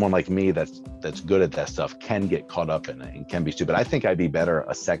 even someone like me that's good at that stuff can get caught up in it and can be stupid. I think I'd be better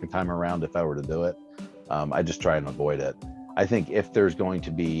a second time around if I were to do it. I just try and avoid it. I think if there's going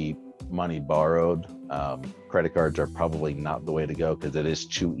to be money borrowed, credit cards are probably not the way to go because it is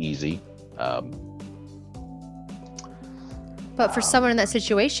too easy. But for someone in that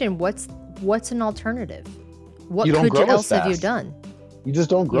situation, what's an alternative? What else have you done? You just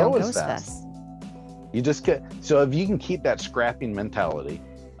don't grow as fast. You just get, so if you can keep that scrapping mentality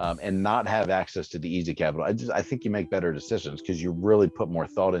and not have access to the easy capital, I think you make better decisions because you really put more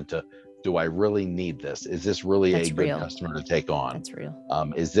thought into, do I really need this? Is this really a good customer to take on? That's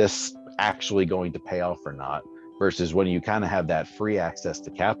real. Is this actually going to pay off or not? Versus when you kind of have that free access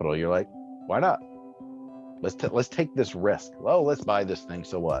to capital, you're like, why not? Let's take this risk. Oh, let's buy this thing.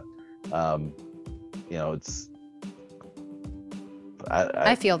 So what? It's.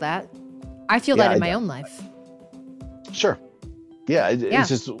 I feel that. I feel that in my own life. Sure. Yeah. It's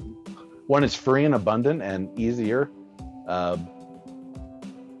just when it's free and abundant and easier. I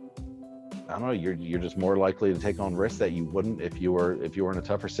don't know. You're just more likely to take on risks that you wouldn't if you were in a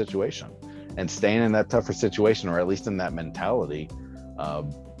tougher situation. And staying in that tougher situation, or at least in that mentality,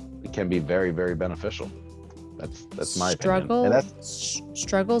 it can be very, very beneficial. That's my opinion. And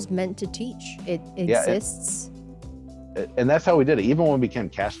struggle's meant to teach. It exists. And that's how we did it. Even when we became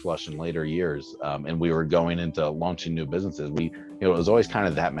cash flush in later years, and we were going into launching new businesses, it was always kind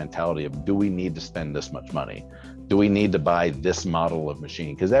of that mentality of, do we need to spend this much money? Do we need to buy this model of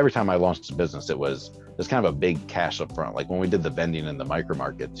machine? Because every time I launched a business, there's kind of a big cash up front. Like when we did the vending in the micro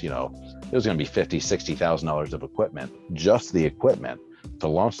markets, it was going to be $50,000, $60,000 of equipment, just the equipment to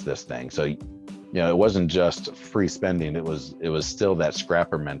launch this thing. So, it wasn't just free spending. It was still that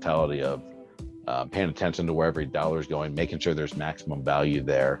scrapper mentality of paying attention to where every dollar is going, making sure there's maximum value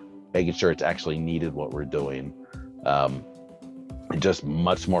there, making sure it's actually needed what we're doing. And just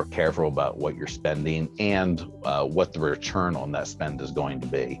much more careful about what you're spending and what the return on that spend is going to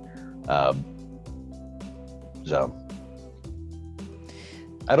be.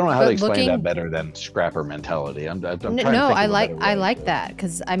 I don't know how But to explain that looking- better than scrapper mentality. I'm trying to think No, of I a like better I way like to- that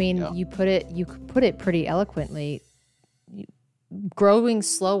because I mean Yeah. you put it pretty eloquently. Growing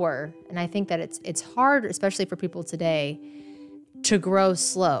slower, and I think that it's hard, especially for people today, to grow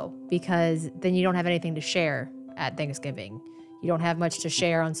slow because then you don't have anything to share at Thanksgiving. You don't have much to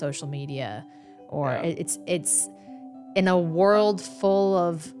share on social media, or Yeah. it's in a world full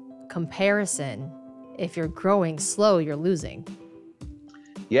of comparison. If you're growing slow, you're losing.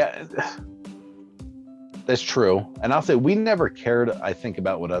 Yeah, that's true. And I'll say we never cared, I think,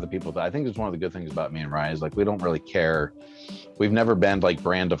 about what other people thought. I think it's one of the good things about me and Ryan is like we don't really care. We've never been like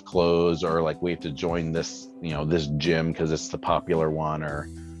brand of clothes or like we have to join this, this gym because it's the popular one or,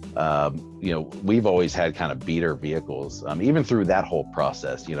 we've always had kind of beater vehicles. Even through that whole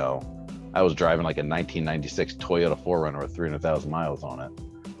process, I was driving like a 1996 Toyota 4Runner with 300,000 miles on it.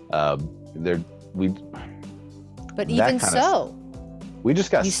 But that even kind of- so, We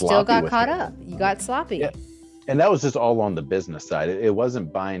just got you sloppy still got with caught it. up. You got sloppy. Yeah. And that was just all on the business side. It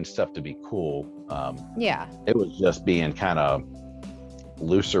wasn't buying stuff to be cool. Yeah. It was just being kind of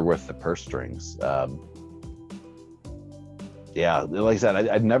looser with the purse strings. Yeah, like I said,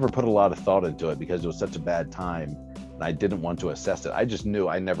 I'd never put a lot of thought into it because it was such a bad time and I didn't want to assess it. I just knew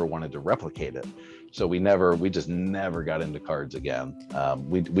I never wanted to replicate it. So we just never got into cards again.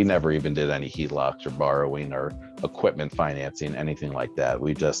 We never even did any HELOCs or borrowing or equipment financing, anything like that.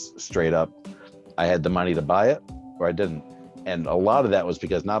 We just straight up, I had the money to buy it or I didn't. And a lot of that was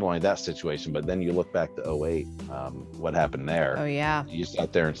because not only that situation, but then you look back to 08, what happened there. Oh yeah. You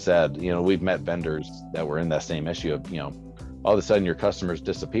sat there and said, we've met vendors that were in that same issue of, all of a sudden your customers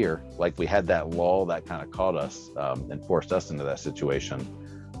disappear. Like we had that lull that kind of caught us and forced us into that situation.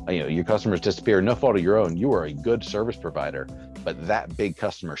 Your customers disappear, no fault of your own. You were a good service provider, but that big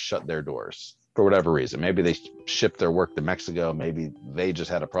customer shut their doors for whatever reason. Maybe they shipped their work to Mexico. Maybe they just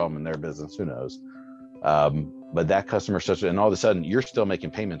had a problem in their business. Who knows? But that customer shuts it, and all of a sudden you're still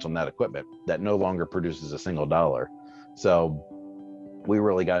making payments on that equipment that no longer produces a single dollar. So we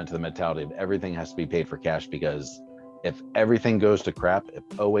really got into the mentality of everything has to be paid for cash because if everything goes to crap, if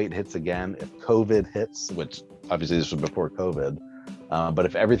 08 hits again, if COVID hits, which obviously this was before COVID, but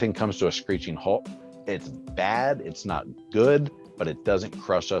if everything comes to a screeching halt, it's bad, it's not good, but it doesn't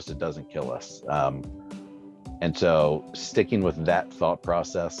crush us, it doesn't kill us. And so sticking with that thought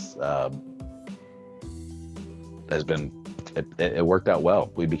process has been, it worked out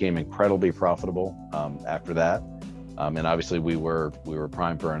well. We became incredibly profitable after that. And obviously we were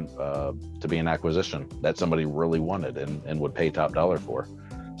primed for to be an acquisition that somebody really wanted and would pay top dollar for.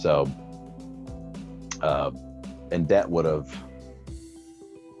 So, and debt would have,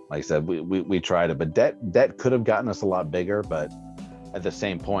 like I said, we tried it, but debt could have gotten us a lot bigger. But at the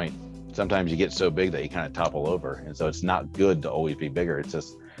same point, sometimes you get so big that you kind of topple over. And so it's not good to always be bigger.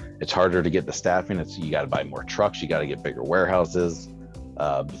 It's harder to get the staffing. You got to buy more trucks. You got to get bigger warehouses.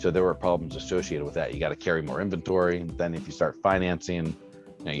 So there were problems associated with that. You got to carry more inventory. Then if you start financing,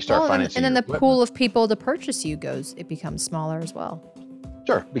 you start financing. And then your the equipment. pool of people to purchase it becomes smaller as well.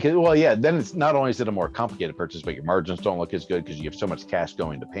 Sure, because then it's not only is it a more complicated purchase, but your margins don't look as good because you have so much cash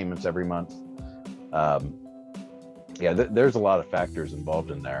going to payments every month. There's a lot of factors involved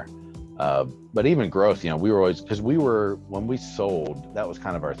in there. But even growth, we were always, because when we sold, that was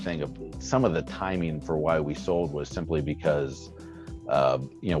kind of our thing of some of the timing for why we sold was simply because,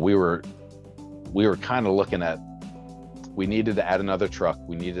 we were kind of looking at, we needed to add another truck.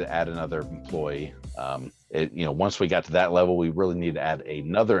 We needed to add another employee. Once we got to that level, we really needed to add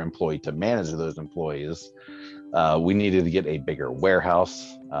another employee to manage those employees. We needed to get a bigger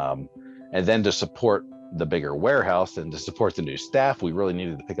warehouse. And then to support the bigger warehouse and to support the new staff, we really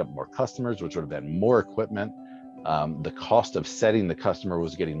needed to pick up more customers, which would have been more equipment. The cost of setting the customer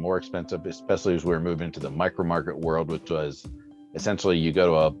was getting more expensive, especially as we were moving into the micro market world, which was essentially you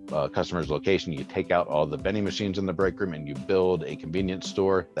go to a customer's location, you take out all the vending machines in the break room and you build a convenience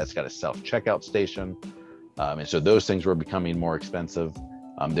store that's got a self-checkout station. And so those things were becoming more expensive.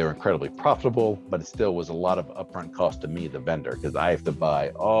 They were incredibly profitable, but it still was a lot of upfront cost to me, the vendor, because I have to buy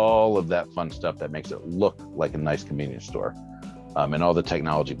all of that fun stuff that makes it look like a nice convenience store, and all the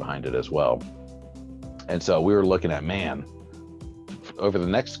technology behind it as well. And so we were looking at, man, over the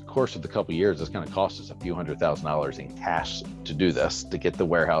next course of the couple of years, it's going to cost us a few $100,000 in cash to do this, to get the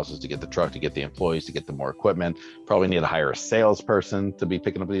warehouses, to get the truck, to get the employees, to get the more equipment. Probably need to hire a salesperson to be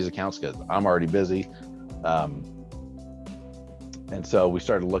picking up these accounts because I'm already busy. And so we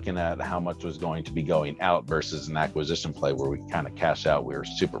started looking at how much was going to be going out versus an acquisition play where we kind of cash out. We were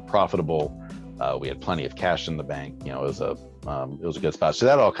super profitable. We had plenty of cash in the bank. It was a good spot. So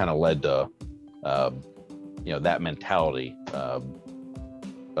that all kind of led to, that mentality.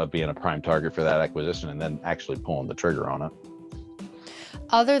 of being a prime target for that acquisition and then actually pulling the trigger on it.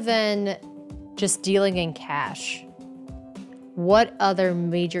 Other than just dealing in cash, what other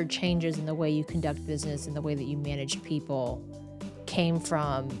major changes in the way you conduct business and the way that you manage people came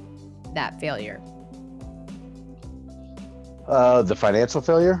from that failure? The financial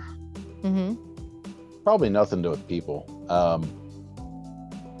failure? Mm-hmm. Probably nothing to do with people.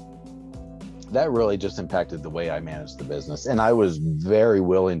 That really just impacted the way I managed the business. And I was very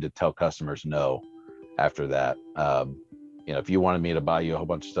willing to tell customers no after that. If you wanted me to buy you a whole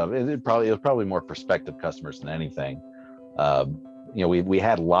bunch of stuff, it was probably more prospective customers than anything. We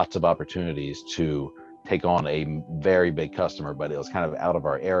had lots of opportunities to take on a very big customer, but it was kind of out of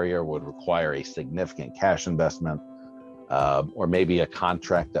our area, would require a significant cash investment, or maybe a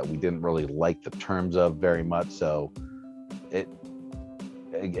contract that we didn't really like the terms of very much. So it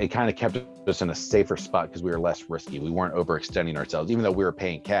kind of kept us in a safer spot because we were less risky. We weren't overextending ourselves, even though we were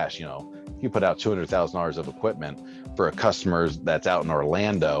paying cash. If you put out $200,000 of equipment for a customer that's out in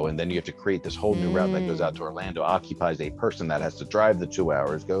Orlando, and then you have to create this whole new route that goes out to Orlando, occupies a person that has to drive the 2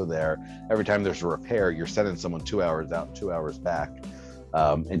 hours, go there. Every time there's a repair, you're sending someone 2 hours out, 2 hours back.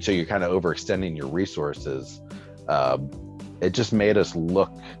 And so you're kind of overextending your resources. It just made us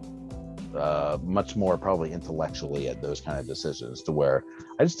look much more probably intellectually at those kind of decisions, to where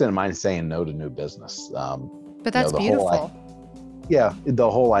I just didn't mind saying no to new business. But that's beautiful. The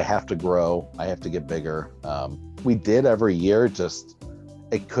whole I have to grow, I have to get bigger. We did every year, just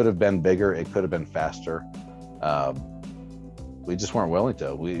it could have been bigger, it could have been faster. We just weren't willing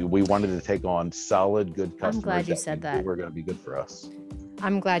to. We wanted to take on solid, good customers. I'm glad you said that. Were going to be good for us.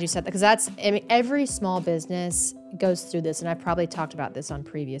 I'm glad you said that, because every small business goes through this, and I've probably talked about this on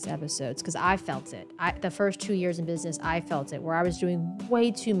previous episodes because I felt it. The first 2 years in business, I felt it, where I was doing way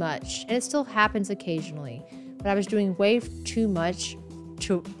too much, and it still happens occasionally, but I was doing way too much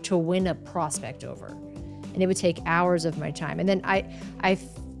to win a prospect over, and it would take hours of my time. And then I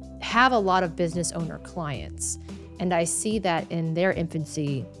have a lot of business owner clients, and I see that in their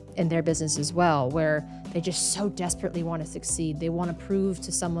infancy in their business as well, where they just so desperately want to succeed. They want to prove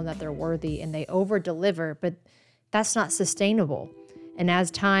to someone that they're worthy, and they over deliver, but that's not sustainable. And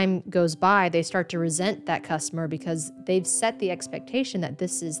as time goes by, they start to resent that customer because they've set the expectation that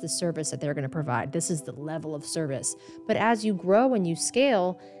this is the service that they're going to provide. This is the level of service. But as you grow and you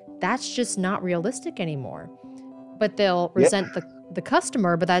scale, that's just not realistic anymore. But they'll resent the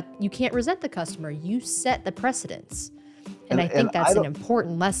customer, but that you can't resent the customer. You set the precedence. And I think that's an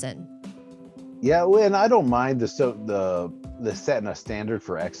important lesson. Yeah, and I don't mind the setting a standard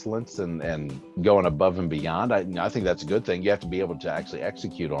for excellence and going above and beyond. I think that's a good thing. You have to be able to actually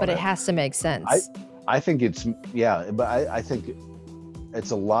execute on it. But it has to make sense. I think I think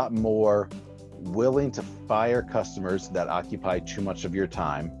it's a lot more willing to fire customers that occupy too much of your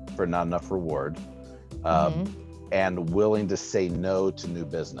time for not enough reward, and willing to say no to new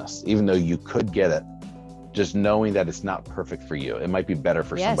business, even though you could get it, just knowing that it's not perfect for you. It might be better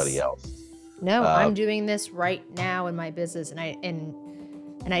for somebody else. No, I'm doing this right now in my business, and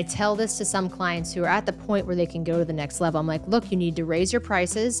I tell this to some clients who are at the point where they can go to the next level. I'm like, look, you need to raise your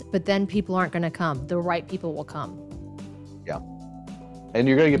prices, but then people aren't going to come. The right people will come. Yeah, and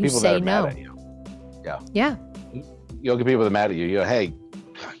you're going to get people that are mad at you. Yeah. You'll get people that are mad at you. Hey,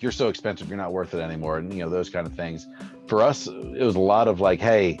 you're so expensive, you're not worth it anymore, and those kind of things. For us, it was a lot of like,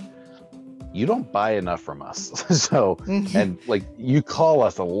 hey, you don't buy enough from us. So, and like you call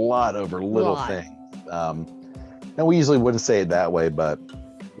us a lot over little things. And we usually wouldn't say it that way, but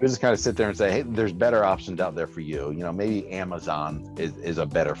we just kind of sit there and say, hey, there's better options out there for you. Maybe Amazon is a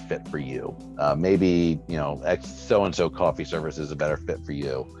better fit for you. Maybe, so-and-so coffee service is a better fit for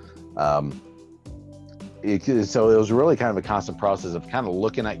you. So it was really kind of a constant process of kind of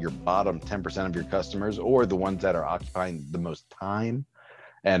looking at your bottom 10% of your customers, or the ones that are occupying the most time,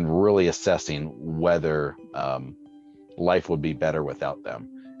 and really assessing whether life would be better without them.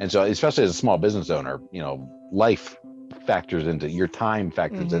 And so, especially as a small business owner, life factors into your time,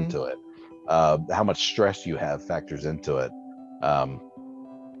 factors into it. How much stress you have factors into it.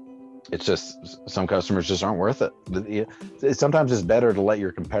 It's just, some customers just aren't worth it. Sometimes it's better to let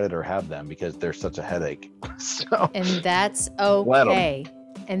your competitor have them because they're such a headache. And that's okay.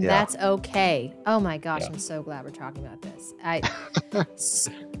 And that's okay. Oh my gosh, I'm so glad we're talking about this.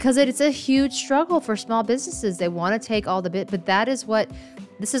 Because it's a huge struggle for small businesses. They want to take all the bit, but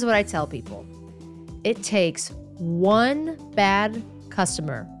this is what I tell people. It takes one bad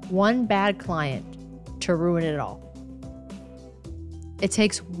customer, one bad client to ruin it all. It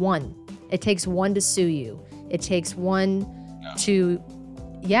takes one. It takes one to sue you. It takes one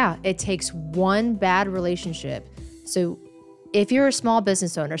it takes one bad relationship. So if you're a small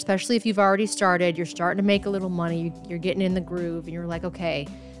business owner, especially if you've already started, you're starting to make a little money, you're getting in the groove, and you're like, okay,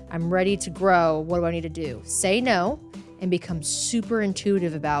 I'm ready to grow. What do I need to do? Say no and become super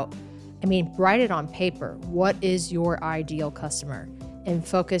intuitive about, write it on paper. What is your ideal customer? And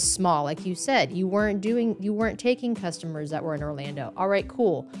focus small. Like you said, you weren't taking customers that were in Orlando. All right,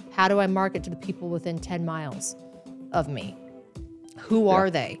 cool. How do I market to the people within 10 miles of me? Who are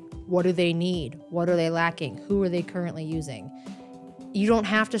they? What do they need? What are they lacking? Who are they currently using? You don't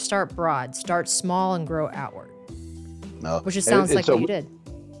have to start broad. Start small and grow outward. No. Which it sounds like what you did.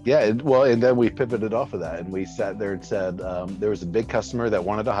 Yeah, and then we pivoted off of that, and we sat there and said there was a big customer that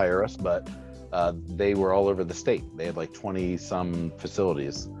wanted to hire us, but they were all over the state. They had like 20 some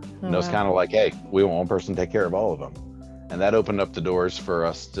facilities. And it was kind of like, hey, we want one person to take care of all of them. And that opened up the doors for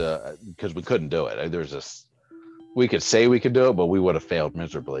us to, because we couldn't do it. There's this, we could say we could do it, but we would have failed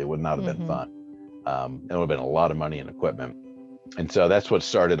miserably. It would not have been fun. It would have been a lot of money and equipment. And so that's what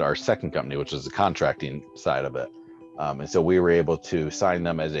started our second company, which was the contracting side of it. And so we were able to sign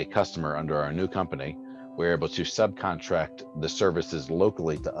them as a customer under our new company. We were able to subcontract the services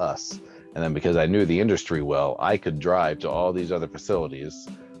locally to us. And then because I knew the industry well, I could drive to all these other facilities,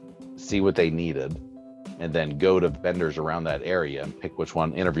 see what they needed, and then go to vendors around that area and pick which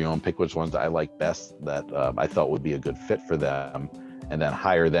one, interview them, pick which ones I like best that I thought would be a good fit for them, and then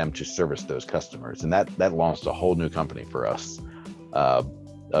hire them to service those customers. And that launched a whole new company for us,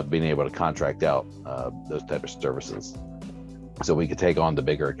 of being able to contract out those type of services. So we could take on the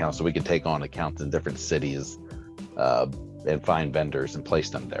bigger accounts. So we could take on accounts in different cities and find vendors and place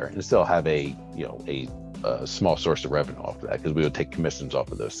them there, and still have a small source of revenue off of that, because we would take commissions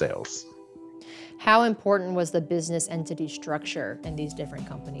off of those sales. How important was the business entity structure in these different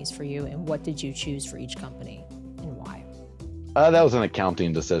companies for you, and what did you choose for each company and why? That was an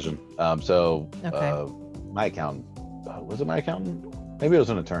accounting decision. My accountant, was it my accountant? Maybe it was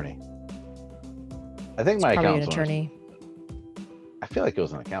an attorney. I think my accountant. Probably an attorney. I feel like it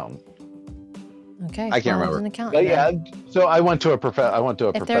was an accountant. Okay. I can't remember. An accountant, but yeah, so I went to a If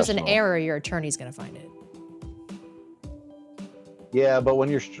professional. there's an error, your attorney's going to find it. Yeah, but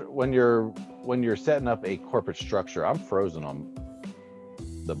when you're setting up a corporate structure, I'm frozen on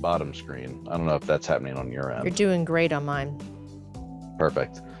the bottom screen. I don't know if that's happening on your end. You're doing great on mine.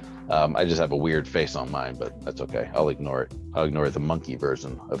 Perfect. I just have a weird face on mine, but that's okay. I'll ignore it. I'll ignore the monkey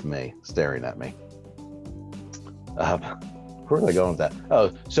version of me staring at me. Where was I going with that?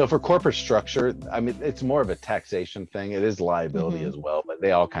 Oh, so for corporate structure, it's more of a taxation thing. It is liability as well, but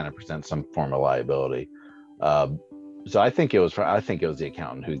they all kind of present some form of liability. So I think it was the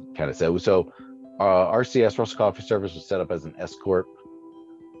accountant who kind of said, so RCS, Russell Coffee Service, was set up as an S Corp,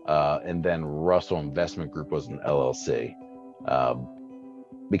 and then Russell Investment Group was an LLC.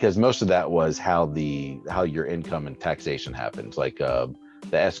 Because most of that was how your income and taxation happens. Like the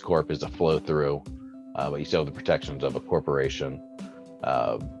S Corp is a flow through, but you still have the protections of a corporation.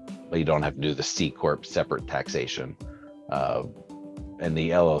 But you don't have to do the C Corp separate taxation. And the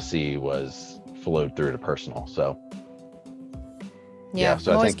LLC was flowed through to personal. So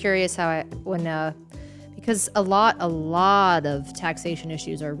so I'm always curious how because a lot of taxation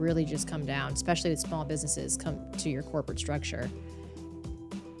issues are really just come down, especially with small businesses, come to your corporate structure.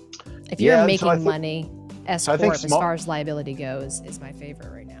 If you're making money, S Corp, as far as liability goes, is my favorite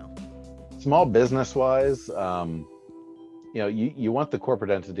right now. Small business wise, you want the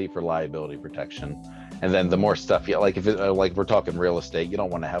corporate entity for liability protection, and then the more stuff, like if we're talking real estate, you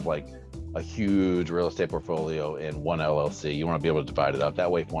don't want to have like a huge real estate portfolio in one LLC. You want to be able to divide it up.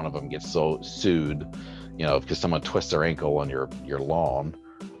 That way, if one of them gets sued, because someone twists their ankle on your lawn,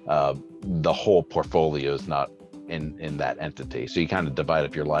 the whole portfolio is not in that entity. So you kind of divide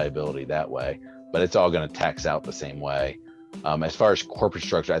up your liability that way, but it's all going to tax out the same way. As far as corporate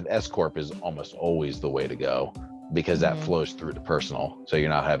structure, S Corp is almost always the way to go, because that flows through to personal. So you're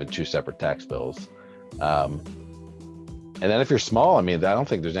not having two separate tax bills. And then if you're small, I don't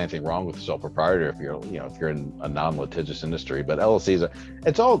think there's anything wrong with sole proprietor if you're in a non-litigious industry, but LLCs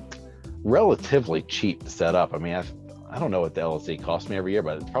it's all relatively cheap to set up. I don't know what the LLC costs me every year,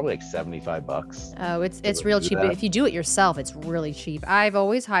 but it's probably like $75. Oh, it's real cheap. If you do it yourself, it's really cheap. I've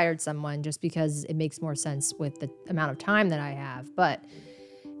always hired someone just because it makes more sense with the amount of time that I have, but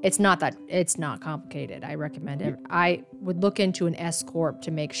it's not complicated. I recommend it. I would look into an S Corp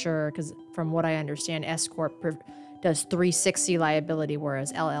to make sure, because from what I understand, S Corp does 360 liability,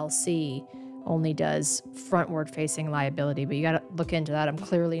 whereas LLC only does frontward facing liability, but you got to look into that. I'm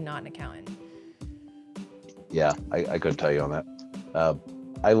clearly not an accountant. Yeah, I couldn't tell you on that.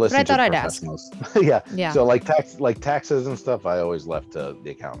 I listen but I thought to I'd ask. yeah. So like taxes and stuff, I always left to the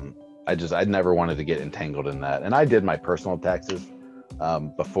accountant. I never wanted to get entangled in that. And I did my personal taxes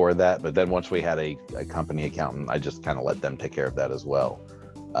before that, but then once we had a company accountant, I just kind of let them take care of that as well.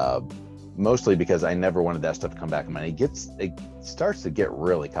 Mostly because I never wanted that stuff to come back in money. It starts to get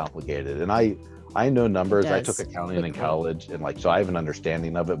really complicated. And I know numbers. I took accounting in college, and so I have an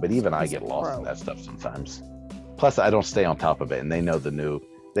understanding of it, but even I get lost in that stuff sometimes. Plus, I don't stay on top of it, and they know the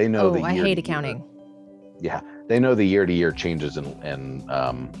I hate accounting. Yeah, they know the year-to-year changes and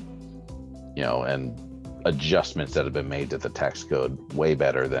adjustments that have been made to the tax code way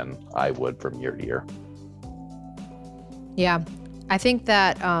better than I would from year to year. Yeah, I think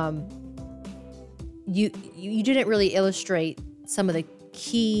that you didn't really illustrate some of the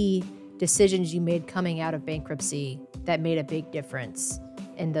key decisions you made coming out of bankruptcy that made a big difference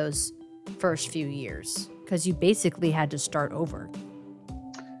in those first few years, because you basically had to start over.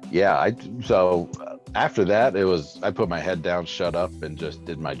 Yeah, so after that, I put my head down, shut up, and just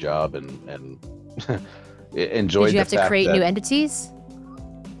did my job and enjoyed. Did you have to create new entities?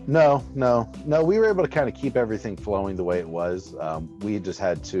 No. We were able to kind of keep everything flowing the way it was. We just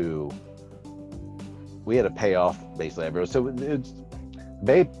had to pay off basically everyone. So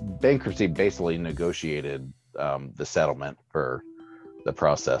bankruptcy basically negotiated the settlement for the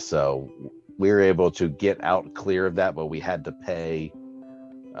process. So we were able to get out clear of that, but we had to pay.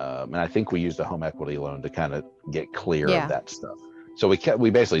 And I think we used a home equity loan to kind of get clear of that stuff. So we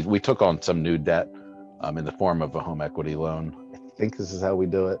took on some new debt in the form of a home equity loan. I think this is how we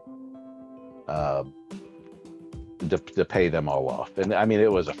do it, to pay them all off. And I mean,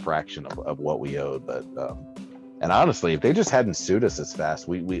 it was a fraction of what we owed, but and honestly, if they just hadn't sued us as fast,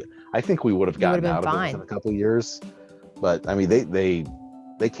 I think we would have gotten out of it in a couple of years. But I mean, they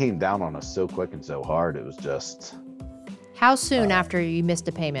came down on us so quick and so hard. It was just. How soon after you missed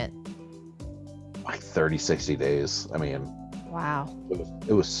a payment? Like 30, 60 days. I mean, wow.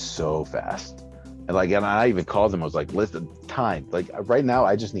 It was so fast. And I even called them. I was like, listen, time. Right now,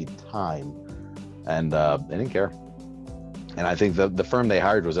 I just need time. And they didn't care. And I think the firm they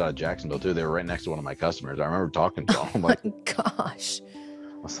hired was out of Jacksonville too. They were right next to one of my customers. I remember talking to them. I'm like, gosh.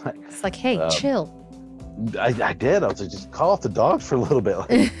 It's like, hey, chill. I did. I was like, just call off the dogs for a little bit.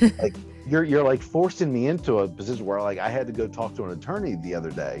 Like you're like forcing me into a position where I had to go talk to an attorney the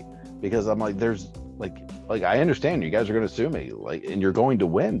other day because I'm like, there's like I understand you guys are going to sue me, and you're going to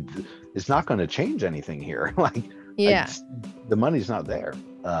win. It's not going to change anything here. The money's not there.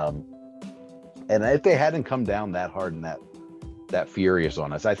 And if they hadn't come down that hard and that furious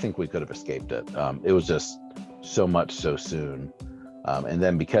on us, I think we could have escaped it. It was just so much so soon. And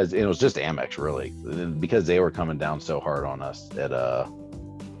then because it was just Amex really, because they were coming down so hard on us that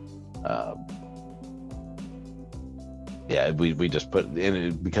we just put in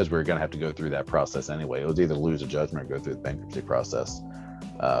it because we were going to have to go through that process anyway. It was either lose a judgment or go through the bankruptcy process.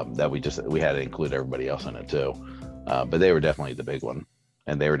 That we had to include everybody else in it too. But they were definitely the big one,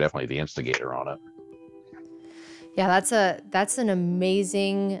 and they were definitely the instigator on it. Yeah, that's an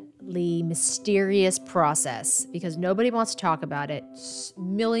amazingly mysterious process because nobody wants to talk about it.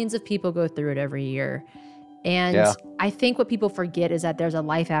 Millions of people go through it every year. And I think what people forget is that there's a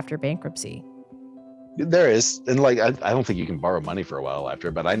life after bankruptcy. There is. And I don't think you can borrow money for a while after,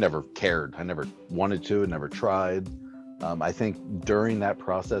 but I never cared. I never wanted to, never tried. I think during that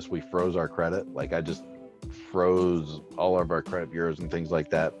process, we froze our credit. I just froze all of our credit bureaus and things like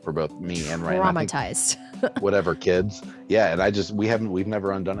that for both me and Ryan. Traumatized. Whatever kids. Yeah. And we've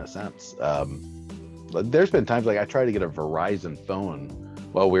never undone it since. There's been times I tried to get a Verizon phone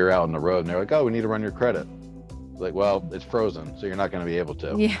while we were out on the road and they're like, oh, we need to run your credit. Well, it's frozen, so you're not going to be able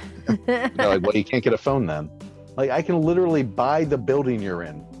to. Yeah. They're like, well, you can't get a phone then. I can literally buy the building you're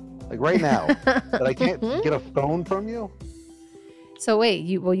in, right now, but I can't get a phone from you. So wait,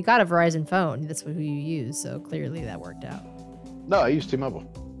 you got a Verizon phone. That's who you use, so clearly that worked out. No, I use T-Mobile.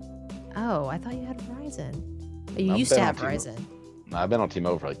 Oh, I thought you had Verizon. You used to have Verizon. No, I've been on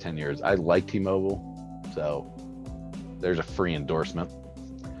T-Mobile for 10 years. I like T-Mobile, so there's a free endorsement.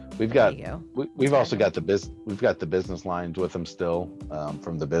 We've also got the business lines with them still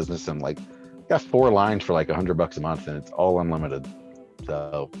from the business, and got 4 lines for $100 a month, and it's all unlimited.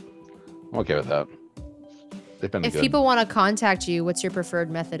 So I'm okay with that. They've been If people want to contact you, what's your preferred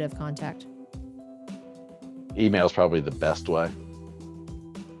method of contact? Email is probably the best way.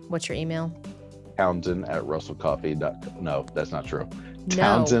 What's your email? Townsend@russellcoffee.com. No, that's not true. No.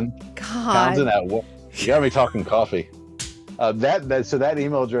 Townsend. God. Townsend at what? You got me talking coffee. So that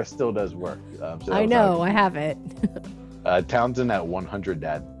email address still does work. I know, I have it.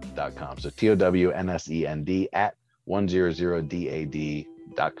 Townsend@100dad.com. So TOWNSEND at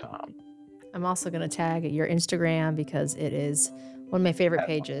 100dad.com. I'm also going to tag your Instagram because it is one of my favorite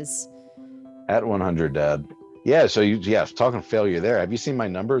pages. At 100, Dad. Yeah. So talking failure there. Have you seen my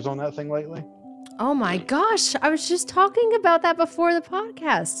numbers on that thing lately? Oh my gosh. I was just talking about that before the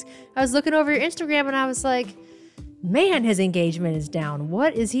podcast. I was looking over your Instagram and I was like, man, his engagement is down.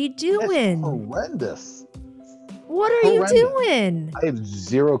 What is he doing? It's horrendous. What are you doing? I have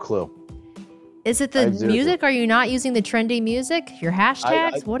zero clue. Is it the music? Are you not using the trendy music? Your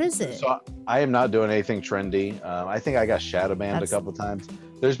hashtags? What is it? So I am not doing anything trendy. I think I got shadow banned a couple times.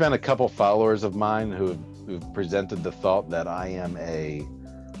 There's been a couple followers of mine who've presented the thought that I am a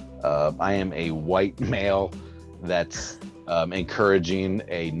white male that's encouraging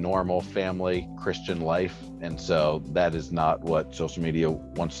a normal family Christian life, and so that is not what social media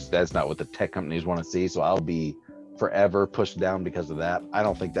wants. That's not what the tech companies want to see. So I'll be forever pushed down because of that. I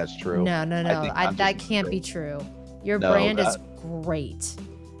don't think that's true. No. That can't be true. Your brand is great.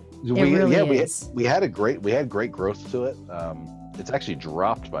 It really is. We had great growth to it. It's actually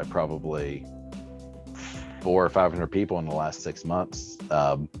dropped by probably 400 or 500 people in the last 6 months,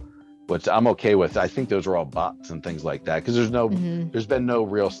 which I'm okay with. I think those are all bots and things like that, because there's been no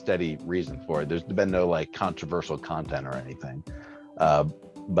real steady reason for it. There's been no like controversial content or anything.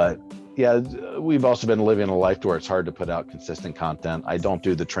 But yeah, we've also been living a life where it's hard to put out consistent content. I don't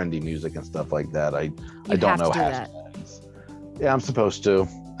do the trendy music and stuff like that. I don't know hashtags. Yeah, I'm supposed to.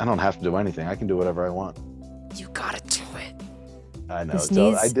 I don't have to do anything. I can do whatever I want. You gotta do it. I know.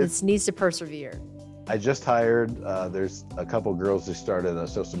 This needs to persevere. I just hired, there's a couple girls who started a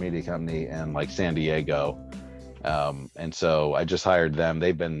social media company in like San Diego. And so I just hired them.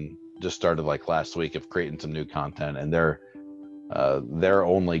 They've been just started like last week of creating some new content, and their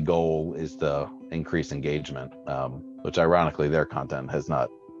only goal is to increase engagement, which ironically their content has not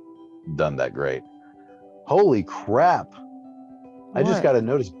done that great. Holy crap. I just got to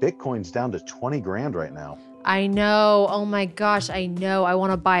notice Bitcoin's down to 20 grand right now. I know. Oh my gosh. I know. I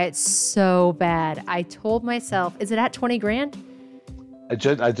want to buy it so bad. I told myself, is it at 20 grand? I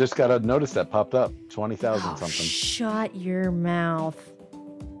just got a notice that popped up, 20,000 something. Shut your mouth.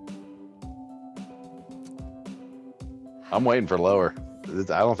 I'm waiting for lower.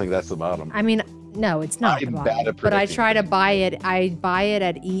 I don't think that's the bottom. I mean, no, it's not the bottom. But I try to buy it. I buy it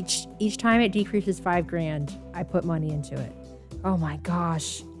at each time it decreases 5 grand, I put money into it. Oh my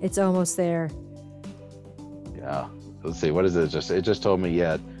gosh. It's almost there. Yeah. Let's see. What is it? It just told me,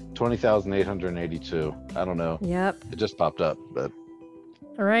 20,882. I don't know. Yep. It just popped up, but.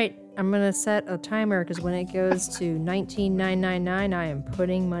 All right. I'm going to set a timer because when it goes to 19,999, I am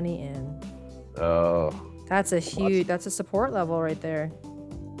putting money in. Oh. That's a support level right there.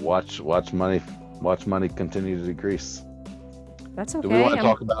 Watch money continue to decrease. That's okay. Do we want to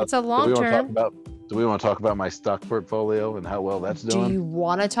talk about? It's a long term. Do we want to talk about my stock portfolio and how well that's doing? Do you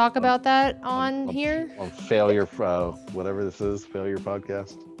want to talk about that on here? On failure, whatever this is, failure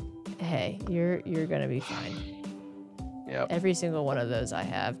podcast. Hey, you're gonna be fine. Yeah. Every single one of those I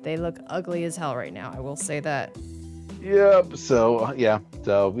have, they look ugly as hell right now. I will say that. Yep. So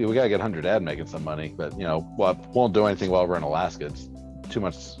we gotta get 100 ad making some money, but won't do anything while we're in Alaska. It's too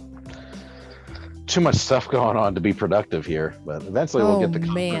much stuff going on to be productive here, but eventually we'll get the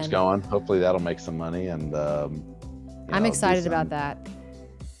conference going. Hopefully that'll make some money, and I'm excited about that.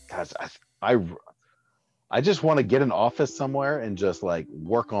 Guys, I just want to get an office somewhere and just like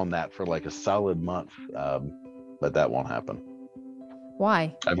work on that for like a solid month, but that won't happen.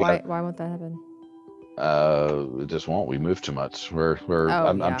 Why won't that happen? It just won't. We move too much.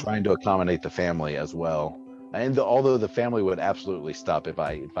 I'm trying to accommodate the family as well. And although the family would absolutely stop if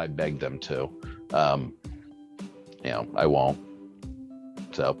I begged them to, I won't.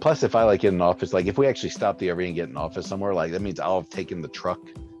 So plus, if I like get an office, like if we actually stop the RV and get an office somewhere, like that means I'll have taken the truck,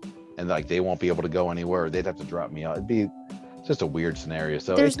 and like they won't be able to go anywhere. They'd have to drop me out. It'd be just a weird scenario.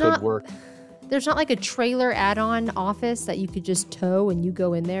 So it could work. There's not like a trailer add-on office that you could just tow and you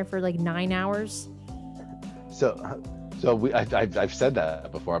go in there for like 9 hours. So I've said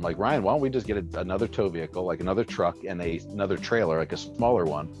that before. I'm like, Ryan, why don't we just get another tow vehicle, like another truck and another trailer, like a smaller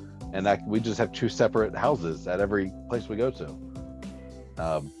one, and that we just have 2 separate houses at every place we go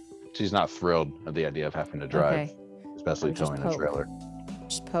to. She's not thrilled at the idea of having to drive, especially towing a trailer.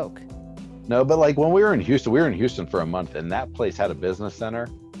 Just poke. No, but like when we were in Houston for a month, and that place had a business center,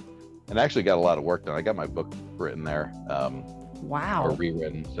 and I actually got a lot of work done. I got my book written there. Wow. Or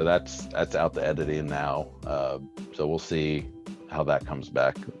rewritten. So that's out to editing now. So we'll see how that comes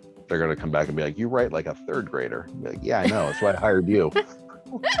back. They're going to come back and be like, you write like a 3rd grader. Be like, yeah, I know. That's why I hired you.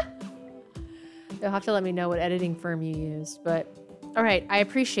 You'll have to let me know what editing firm you use. But all right. I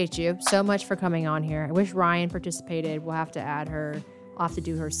appreciate you so much for coming on here. I wish Ryan participated. We'll have to add her. I'll have to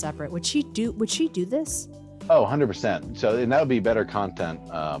do her separate. Would she do this? Oh, 100%. So, and that would be better content.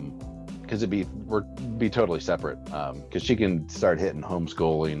 because we'd be totally separate. Because she can start hitting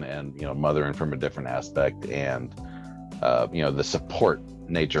homeschooling and mothering from a different aspect, and the support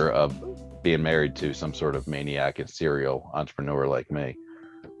nature of being married to some sort of maniac and serial entrepreneur like me.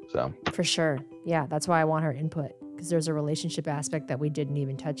 So For sure. Yeah, that's why I want her input, because there's a relationship aspect that we didn't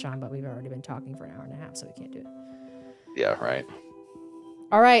even touch on, but we've already been talking for an hour and a half, so we can't do it. yeah, right.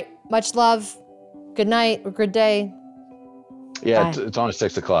 All right. Much love. Good night or good day. Yeah, Bye. it's only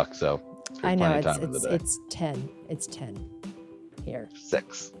 6 o'clock, so I know plenty of time in the day. it's 10. It's 10 here.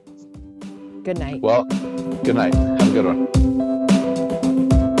 6. Good night. Well, good night. Have a good one.